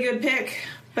a really good pick.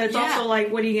 But it's also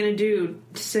like, what are you going to do?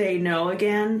 Say no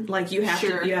again? Like, you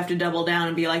have to double down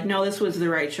and be like, no, this was the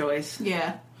right choice.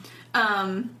 Yeah.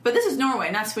 But this is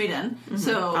Norway, not Sweden. Mm-hmm.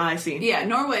 So I see. Yeah,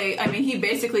 Norway, I mean, he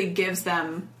basically gives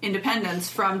them independence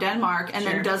from Denmark and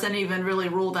then doesn't even really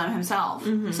rule them himself.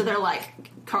 Mm-hmm. So they're like,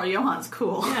 Karl Johan's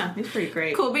cool. Yeah, he's pretty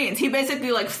great. Cool beans. He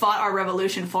basically, like, fought our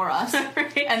revolution for us.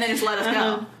 Right. And then just let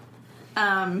us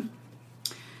go.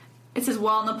 It says,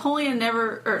 while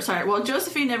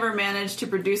Josephine never managed to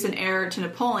produce an heir to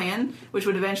Napoleon, which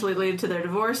would eventually lead to their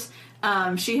divorce,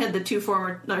 she had her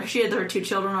two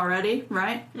children already,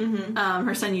 right? Mm-hmm.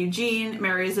 Her son Eugene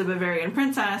marries a Bavarian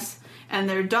princess, and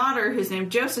their daughter, who's named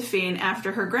Josephine,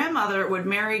 after her grandmother, would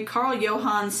marry Karl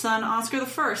Johan's son Oscar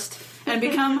I and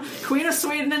become Queen of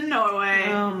Sweden and Norway.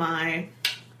 Oh my.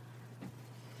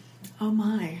 Oh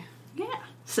my. Yeah.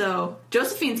 So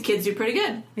Josephine's kids do pretty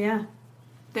good. Yeah.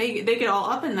 They get all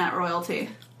up in that royalty.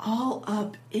 All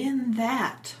up in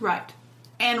that. Right.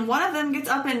 And one of them gets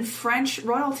up in French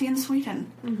royalty in Sweden.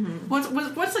 Mm-hmm.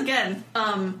 What's again,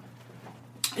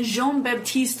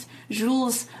 Jean-Baptiste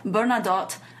Jules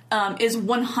Bernadotte is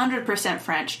 100%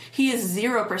 French. He is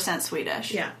 0%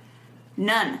 Swedish. Yeah.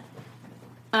 None.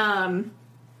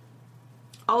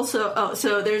 Also,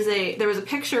 so there was a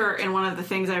picture in one of the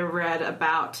things I read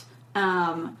about,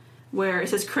 where it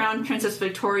says Crown Princess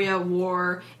Victoria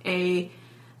wore a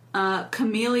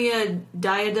camellia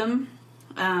diadem.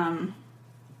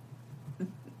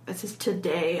 It says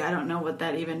today. I don't know what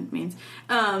that even means.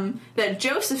 That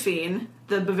Josephine,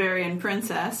 the Bavarian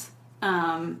princess,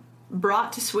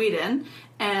 brought to Sweden,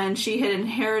 and she had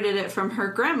inherited it from her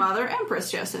grandmother,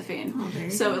 Empress Josephine. Oh, there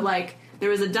you so, go. like, there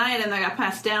was a diadem that got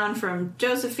passed down from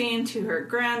Josephine to her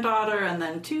granddaughter and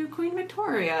then to Queen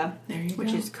Victoria,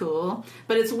 which is cool.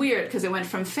 But it's weird because it went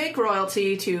from fake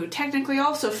royalty to technically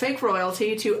also fake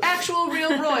royalty to actual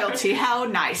real royalty. How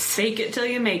nice. Fake it till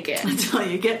you make it. Until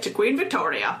you get to Queen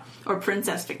Victoria. Or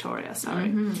Princess Victoria, sorry.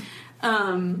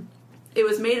 Mm-hmm. It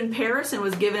was made in Paris and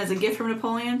was given as a gift from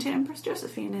Napoleon to Empress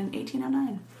Josephine in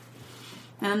 1809.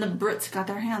 And then the Brits got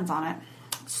their hands on it.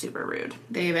 Super rude.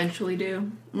 They eventually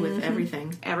do with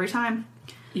everything. Every time.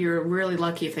 You're really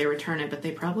lucky if they return it, but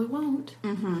they probably won't.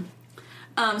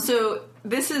 Mm-hmm. So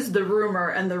this is the rumor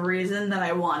and the reason that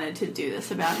I wanted to do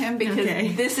this about him, because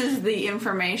this is the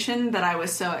information that I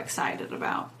was so excited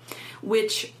about.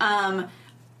 Which,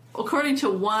 according to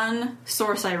one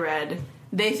source I read,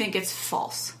 they think it's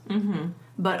false. Mm-hmm.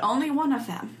 But only one of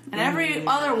them. And every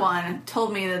other one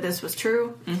told me that this was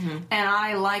true. Mm-hmm. And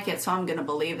I like it, so I'm going to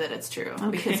believe that it's true. Okay.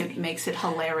 Because it makes it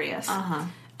hilarious.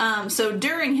 Uh-huh. So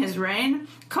during his reign,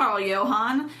 Karl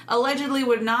Johan allegedly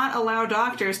would not allow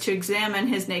doctors to examine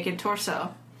his naked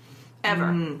torso.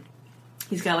 Ever.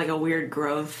 He's got like a weird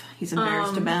growth he's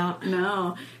embarrassed about.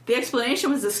 No. The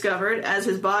explanation was discovered as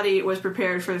his body was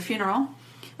prepared for the funeral.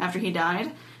 after he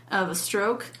died of a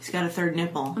stroke. He's got a third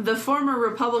nipple. The former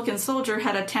Republican soldier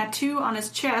had a tattoo on his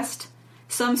chest.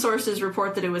 Some sources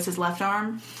report that it was his left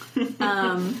arm.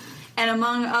 And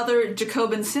among other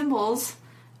Jacobin symbols,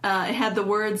 it had the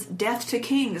words "Death to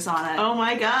Kings" on it. Oh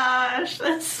my gosh,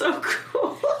 that's so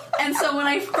cool. And so when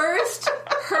I first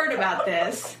heard about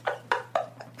this,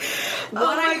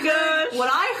 what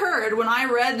I heard when I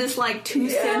read this like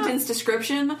 2-sentence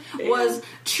description was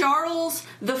Charles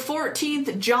the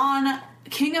 14th John,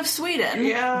 King of Sweden,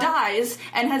 dies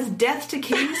and has "Death to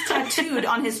Kings" tattooed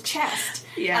on his chest.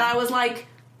 Yeah. And I was like,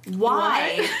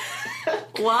 why?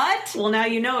 What? Well, now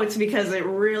you know it's because it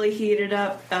really heated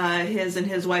up his and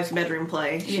his wife's bedroom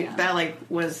play. That like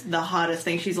was the hottest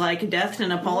thing. She's like, "Death to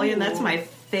Napoleon." Ooh. That's my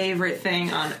favorite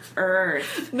thing on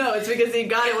earth. No, it's because he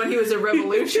got it when he was a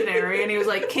revolutionary and he was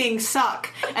like, "Kings suck,"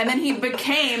 and then he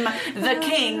became the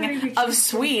king of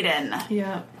Sweden.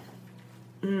 Yeah.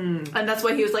 And that's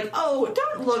why he was like, "Oh,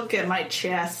 don't look at my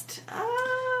chest.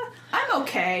 I'm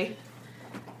okay.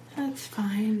 That's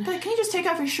fine. But can you just take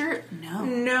off your shirt?"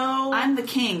 No. I'm the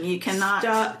king. You cannot.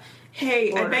 Stop.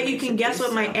 Hey, I bet you can guess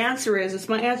what my answer is. It's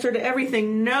my answer to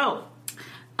everything. No.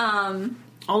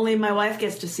 Only my wife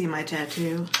gets to see my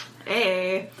tattoo.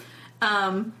 Hey.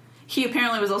 He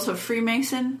apparently was also a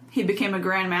Freemason. He became a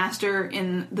Grand Master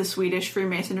in the Swedish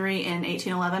Freemasonry in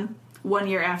 1811. 1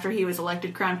 year after he was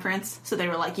elected Crown Prince. So they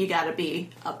were like, "You gotta be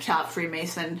a top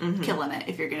Freemason, killing it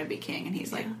if you're gonna be king." And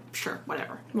he's like, "Sure,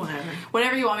 whatever.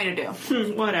 Whatever you want me to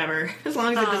do." Whatever. As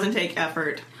long as it doesn't take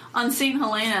effort. On St.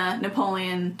 Helena,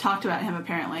 Napoleon talked about him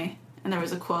apparently. And there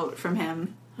was a quote from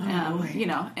him,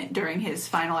 during his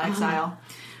final exile.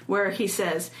 Where he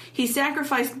says, "He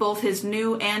sacrificed both his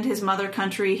new and his mother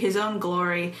country, his own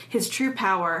glory, his true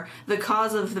power, the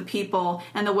cause of the people,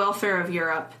 and the welfare of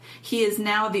Europe. He is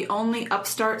now the only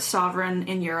upstart sovereign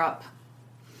in Europe."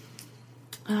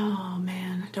 Oh,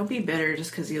 man. Don't be bitter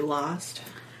just because you lost.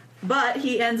 But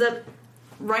he ends up...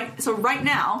 right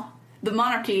now, the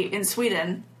monarchy in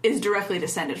Sweden is directly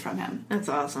descended from him. That's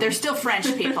awesome. They're still French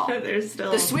people.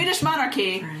 The Swedish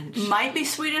monarchy might be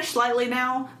Swedish slightly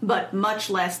now, but much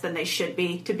less than they should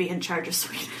be to be in charge of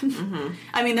Sweden.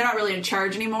 I mean, they're not really in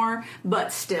charge anymore,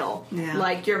 but still. Yeah.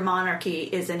 Like, your monarchy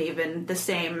isn't even the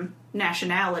same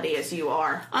nationality as you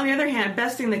are. On the other hand,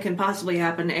 best thing that can possibly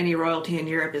happen to any royalty in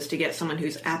Europe is to get someone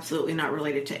who's absolutely not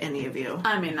related to any of you.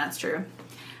 I mean, that's true.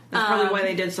 That's probably why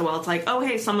they did so well. It's like, oh,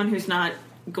 hey, someone who's not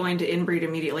going to inbreed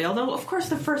immediately. Although, of course,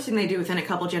 the first thing they do within a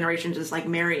couple generations is, like,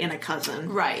 marry in a cousin.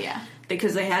 Right, yeah.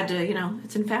 Because they had to,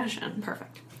 it's in fashion.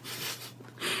 Perfect.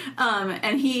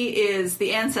 And he is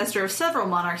the ancestor of several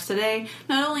monarchs today,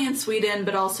 not only in Sweden,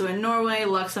 but also in Norway,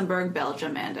 Luxembourg,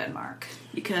 Belgium, and Denmark.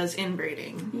 Because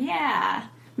inbreeding. Yeah.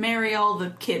 Marry all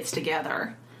the kids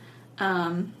together.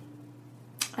 And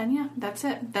yeah, that's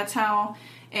it. That's how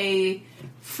a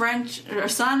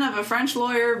son of a French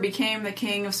lawyer became the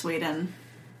king of Sweden.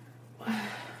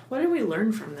 What did we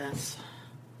learn from this?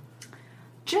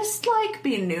 Just, like,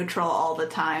 be neutral all the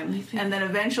time. And then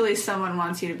eventually someone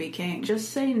wants you to be king.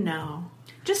 Just say no.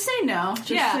 Just say no.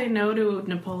 Just say no to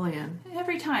Napoleon.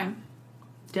 Every time.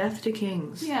 Death to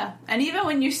kings. Yeah. And even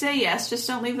when you say yes, just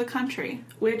don't leave the country.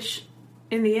 Which,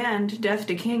 in the end, death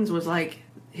to kings was, like,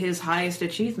 his highest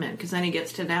achievement, because then he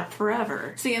gets to nap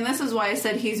forever. See, and this is why I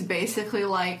said he's basically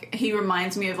like, he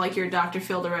reminds me of like your Dr.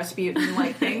 Phil the Rasputin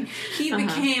like thing. He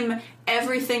became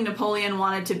everything Napoleon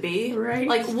wanted to be. Right.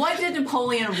 Like, what did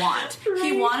Napoleon want? Right.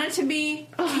 He wanted to be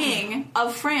king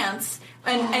of France,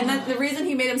 and the reason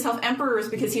he made himself emperor is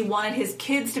because he wanted his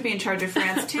kids to be in charge of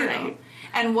France too. Right.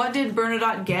 And what did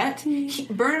Bernadotte get?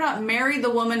 Bernadotte married the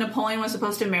woman Napoleon was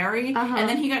supposed to marry, and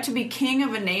then he got to be king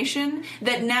of a nation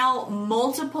that now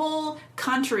multiple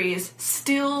countries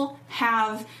still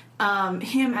have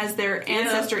him as their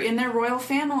ancestor in their royal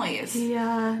families.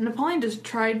 Yeah, Napoleon just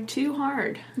tried too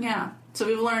hard. Yeah, so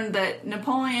we've learned that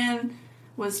Napoleon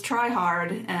was try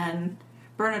hard, and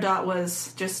Bernadotte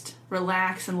was just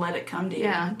relax and let it come to you.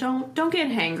 Yeah, don't get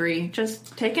hangry.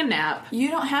 Just take a nap. You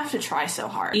don't have to try so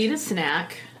hard. Eat a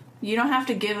snack. You don't have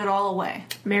to give it all away.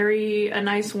 Marry a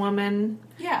nice woman.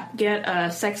 Yeah. Get a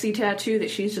sexy tattoo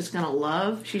that she's just going to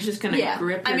love. She's just going to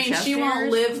grip your chest she hairs. Won't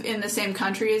live in the same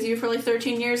country as you for like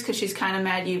 13 years because she's kind of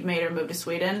mad you made her move to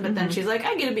Sweden. But then she's like,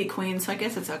 I get to be queen, so I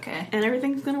guess it's okay. And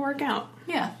everything's going to work out.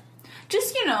 Yeah.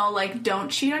 Just, like, don't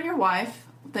cheat on your wife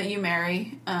that you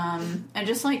marry, and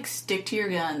just, like, stick to your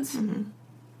guns. And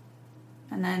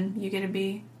then you get to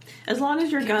be... As long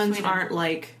as your guns aren't,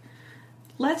 like,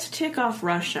 let's tick off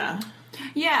Russia.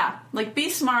 Yeah, like, be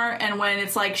smart, and when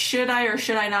it's like, should I or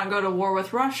should I not go to war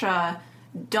with Russia,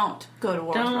 don't go to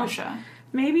war with Russia.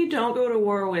 Maybe don't go to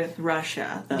war with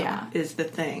Russia, though, Yeah. is the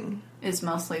thing. Is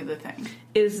mostly the thing.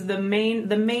 Is the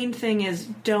main thing is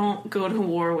don't go to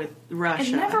war with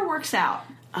Russia. It never works out.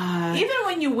 Even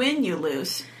when you win, you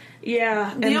lose.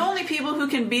 Yeah. The only people who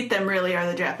can beat them really are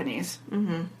the Japanese.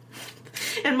 Mm-hmm.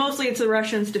 And mostly it's the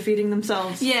Russians defeating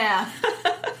themselves. Yeah.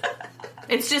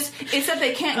 It's that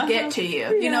they can't get to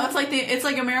you. You know, it's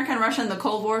like America and Russia in the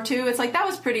Cold War too. It's like that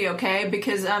was pretty okay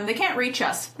because they can't reach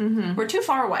us. Mm-hmm. We're too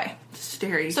far away.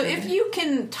 Scary. So if you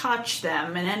can touch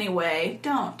them in any way,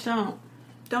 don't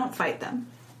fight them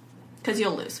because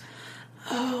you'll lose.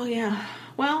 Oh yeah.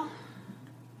 Well,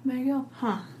 there you go.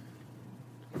 Huh.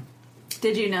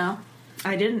 Did you know?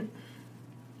 I didn't.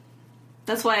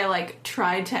 That's why I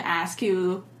tried to ask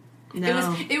you.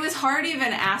 No. It was hard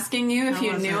even asking you if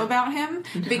you knew about him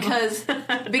because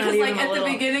at the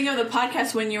beginning of the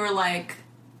podcast when you were like,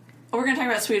 oh, we're going to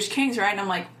talk about Swedish Kings, right? And I'm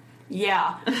like,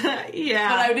 yeah. Yeah.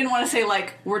 But I didn't want to say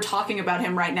we're talking about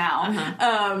him right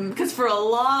now. Because for a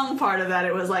long part of that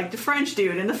it was like the French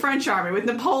dude in the French army with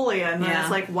Napoleon. And it's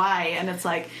like, why? And it's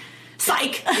like,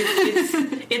 psych!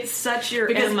 It's such your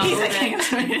MO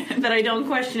that I don't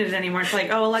question it anymore. It's like,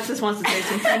 oh, Alexis wants to say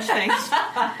some French things.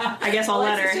 I guess I'll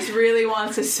let her. Alexis just really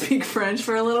wants to speak French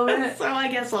for a little bit. So I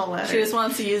guess I'll let her. She just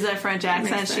wants to use that French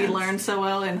accent she learned so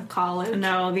well in college.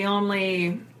 No, the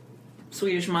only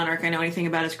Swedish monarch I know anything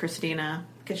about is Christina,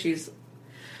 because she's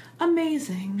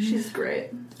amazing. She's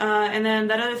great. And then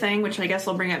that other thing, which I guess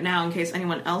I'll bring up now in case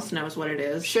anyone else knows what it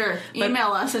is. Sure. Email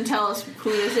us and tell us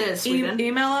who this is, Sweden.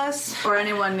 Email us. Or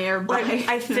anyone nearby.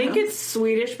 I think it's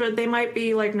Swedish, but they might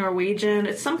be Norwegian.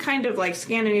 It's some kind of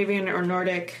Scandinavian or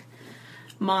Nordic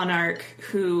monarch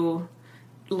who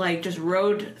just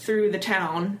rode through the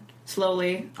town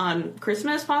slowly on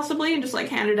Christmas possibly and just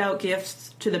handed out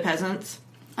gifts to the peasants.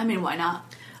 I mean, why not?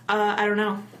 I don't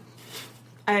know.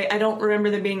 I don't remember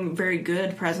them being very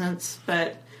good presents,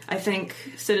 but I think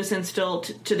citizens still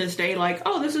to this day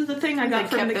oh, this is the thing I got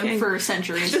from the king for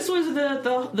centuries. This was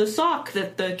the sock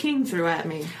that the king threw at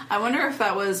me. I wonder if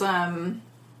that was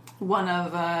one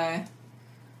of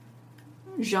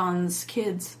Jean's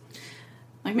kids.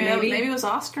 Maybe it was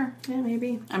Oscar. Yeah,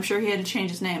 maybe. I'm sure he had to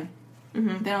change his name.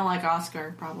 Mm-hmm. They don't like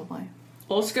Oscar, probably.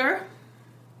 Oscar?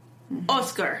 Mm-hmm.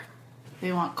 Oscar.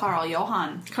 They want Carl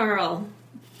Johan. Carl.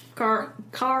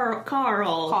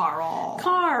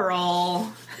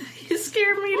 You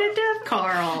scared me to death,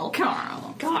 Carl.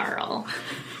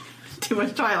 Too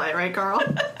much Twilight, right, Carl?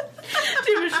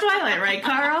 Too much Twilight, right,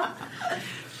 Carl?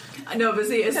 No, but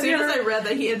see, as soon as I read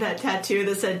that he had that tattoo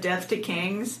that said "Death to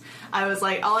Kings," I was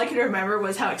like, all I could remember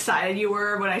was how excited you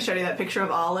were when I showed you that picture of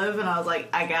Olive, and I was like,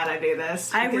 I gotta do this.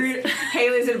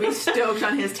 Haley's gonna be stoked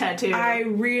on his tattoo. I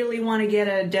really want to get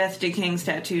a Death to Kings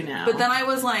tattoo now. But then I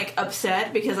was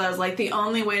upset because I was like, the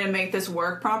only way to make this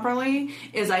work properly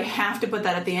is I have to put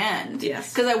that at the end.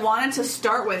 Yes. Because I wanted to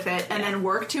start with it and then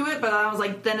work to it, but I was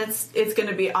like, then it's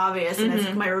gonna be obvious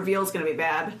and my reveal's gonna be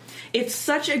bad. It's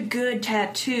such a good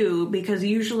tattoo because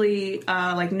usually,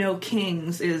 no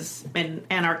kings is an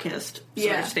anarchist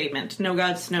sort of statement. No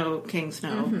gods, no kings,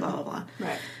 no blah, blah, blah.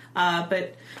 Right.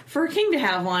 But for a king to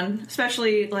have one,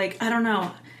 especially, I don't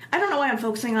know why I'm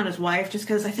focusing on his wife, just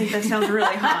because I think that sounds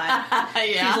really hot.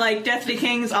 Yeah. She's like, Death to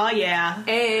Kings, oh yeah.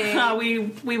 Hey.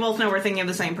 We both know we're thinking of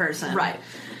the same person. Right.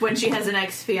 When she has an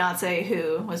ex-fiancé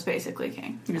who was basically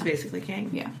king. He was basically king.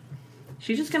 Yeah.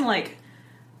 She's just gonna,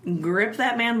 grip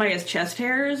that man by his chest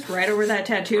hairs right over that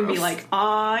tattoo and be like,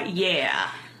 aw, yeah.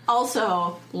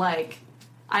 Also,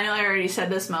 I know I already said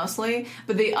this mostly,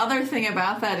 but the other thing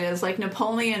about that is,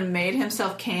 Napoleon made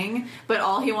himself king, but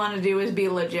all he wanted to do was be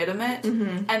legitimate,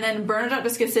 and then Bernadotte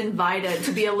just gets invited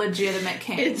to be a legitimate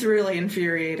king. It's really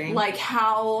infuriating.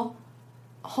 How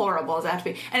horrible does that have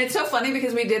to be? And it's so funny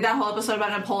because we did that whole episode about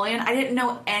Napoleon. I didn't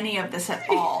know any of this at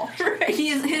all. Right.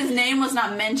 His name was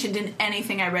not mentioned in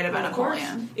anything I read about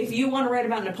Napoleon. If you want to write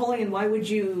about Napoleon, why would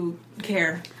you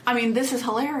care? I mean, this is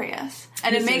hilarious.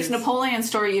 And it makes Napoleon's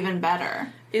story even better.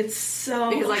 It's so...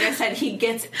 Because, like I said, he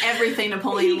gets everything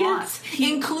Napoleon wants.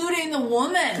 Including the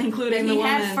woman that he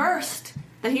had first.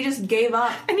 That he just gave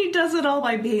up. And he does it all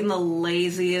by being the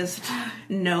laziest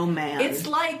nomad. It's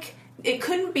it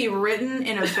couldn't be written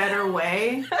in a better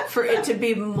way for it to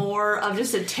be more of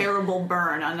just a terrible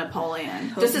burn on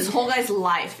Napoleon. Just this whole guy's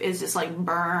life is just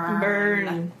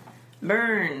burn.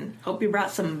 Hope you brought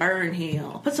some burn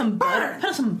heal. Put some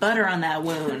butter on that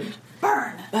wound.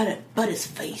 Burn. Butter his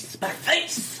face. Butter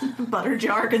face. Butter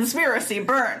jar conspiracy.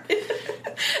 Burn.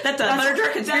 That's butter jar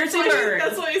conspiracy burn.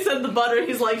 That's why he said the butter.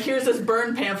 He's like, here's this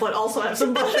burn pamphlet. Also have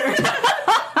some butter.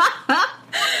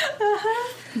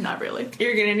 Not really.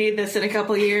 You're gonna need this in a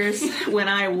couple years when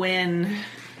I win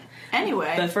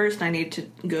Anyway. But first I need to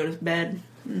go to bed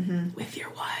with your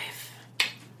wife.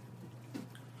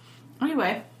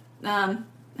 Anyway, I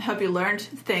hope you learned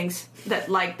things that,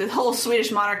 like, the whole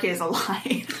Swedish monarchy is a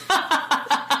lie.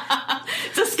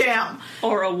 It's a scam.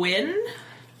 Or a win?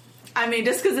 I mean,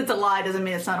 just because it's a lie doesn't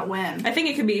mean it's not a win. I think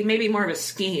it could be maybe more of a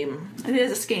scheme. It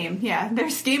is a scheme, yeah. They're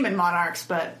scheming monarchs,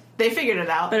 but they figured it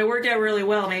out. But it worked out really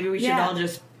well. Maybe we should all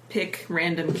just pick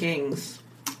random kings.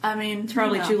 I mean, it's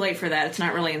probably too late for that. It's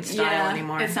not really in style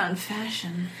anymore. It's not in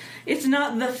fashion. It's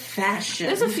not the fashion.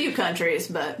 There's a few countries,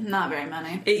 but not very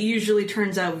many. It usually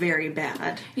turns out very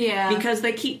bad. Yeah. Because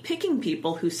they keep picking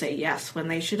people who say yes when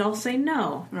they should all say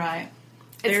no. Right.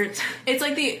 It's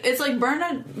like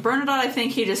Bernadotte, I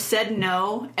think he just said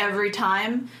no every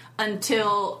time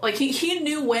until, like, he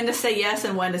knew when to say yes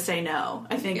and when to say no,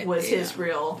 I think was his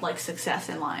real, like, success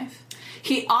in life.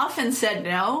 He often said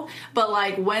no, but,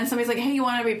 like, when somebody's like, hey, you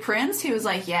want to be prince? He was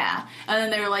like, yeah. And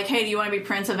then they were like, hey, do you want to be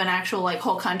prince of an actual, like,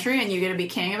 whole country and you get to be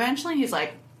king eventually? And he's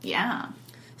like, yeah.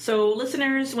 So,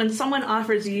 listeners, when someone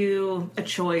offers you a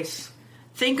choice,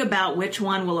 think about which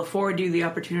one will afford you the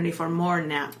opportunity for more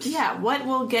naps. Yeah, what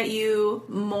will get you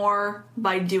more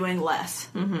by doing less?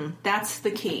 Mm-hmm. That's the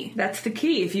key. That's the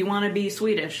key if you want to be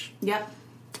Swedish. Yep.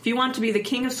 If you want to be the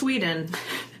king of Sweden...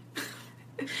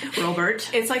 Robert.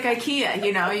 It's like IKEA,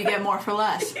 you know, you get more for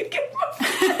less.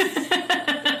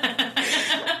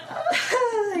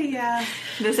 Yeah.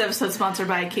 This episode's sponsored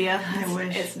by IKEA. I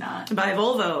wish. It's not. By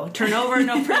Volvo. Turn over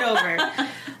and over and over.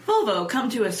 Volvo,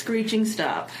 come to a screeching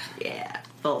stop. Yeah.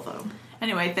 Volvo.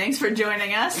 Anyway, thanks for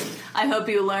joining us. I hope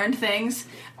you learned things,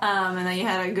 and that you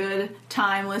had a good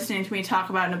time listening to me talk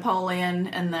about Napoleon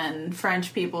and then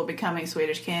French people becoming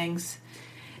Swedish kings.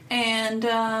 And,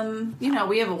 you know,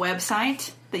 we have a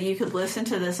website that you could listen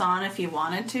to this on if you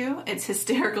wanted to. It's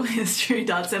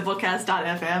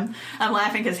hystericalhistory.simplecast.fm. I'm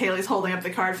laughing because Haley's holding up the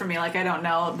card for me like I don't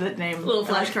know the name. Little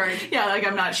flashcard. Yeah, like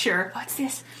I'm not sure. What's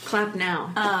this? Clap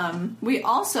now. We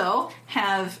also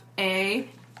have an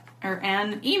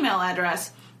email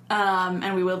address.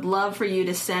 And we would love for you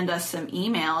to send us some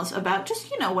emails about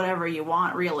just, you know, whatever you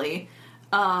want, really.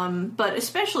 But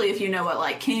especially if you know what,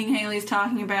 like, King Haley's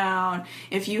talking about,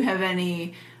 if you have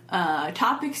any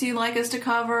topics you'd like us to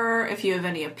cover, if you have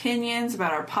any opinions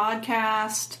about our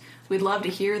podcast, we'd love to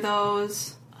hear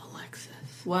those. Alexis.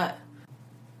 What?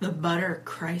 The butter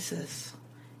crisis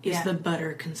is the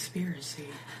butter conspiracy.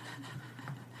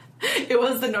 It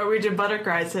was the Norwegian butter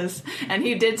crisis, and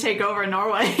he did take over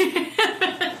Norway.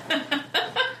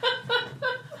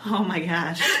 Oh my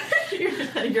gosh.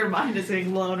 Your mind is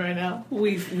being blown right now.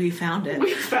 We found it.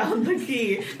 We found the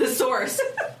key. The source.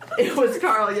 It was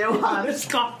Carl Johan. It's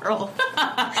Carl.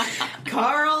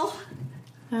 Carl.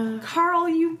 Carl,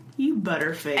 you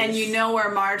butterface. And you know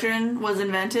where margarine was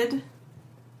invented?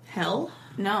 Hell?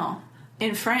 No.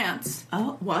 In France.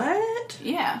 Oh, what?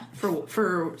 Yeah.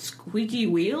 For squeaky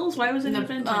wheels? Why was it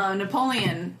invented?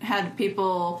 Napoleon had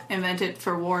people invent it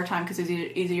for wartime because it's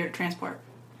easier to transport.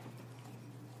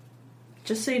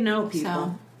 Just say no,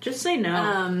 people. Just say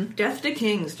no. Death to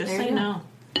kings. Just say no.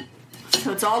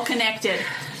 So it's all connected.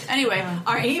 Anyway,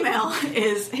 our email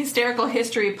is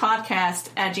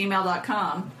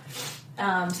hystericalhistorypodcast@gmail.com.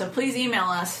 So please email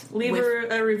us. Leave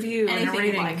a review and a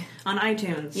rating on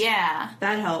iTunes. Yeah.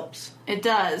 That helps. It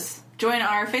does. Join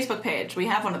our Facebook page. We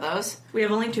have one of those. We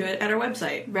have a link to it at our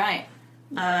website. Right.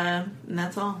 And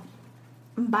that's all.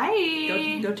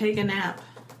 Bye. Go take a nap.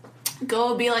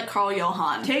 Go be like Carl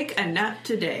Johan. Take a nap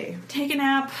today. Take a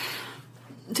nap.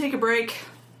 Take a break.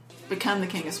 Become the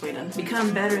King of Sweden.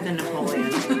 Become better than Napoleon.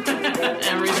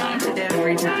 Every time.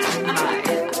 Every time. Bye.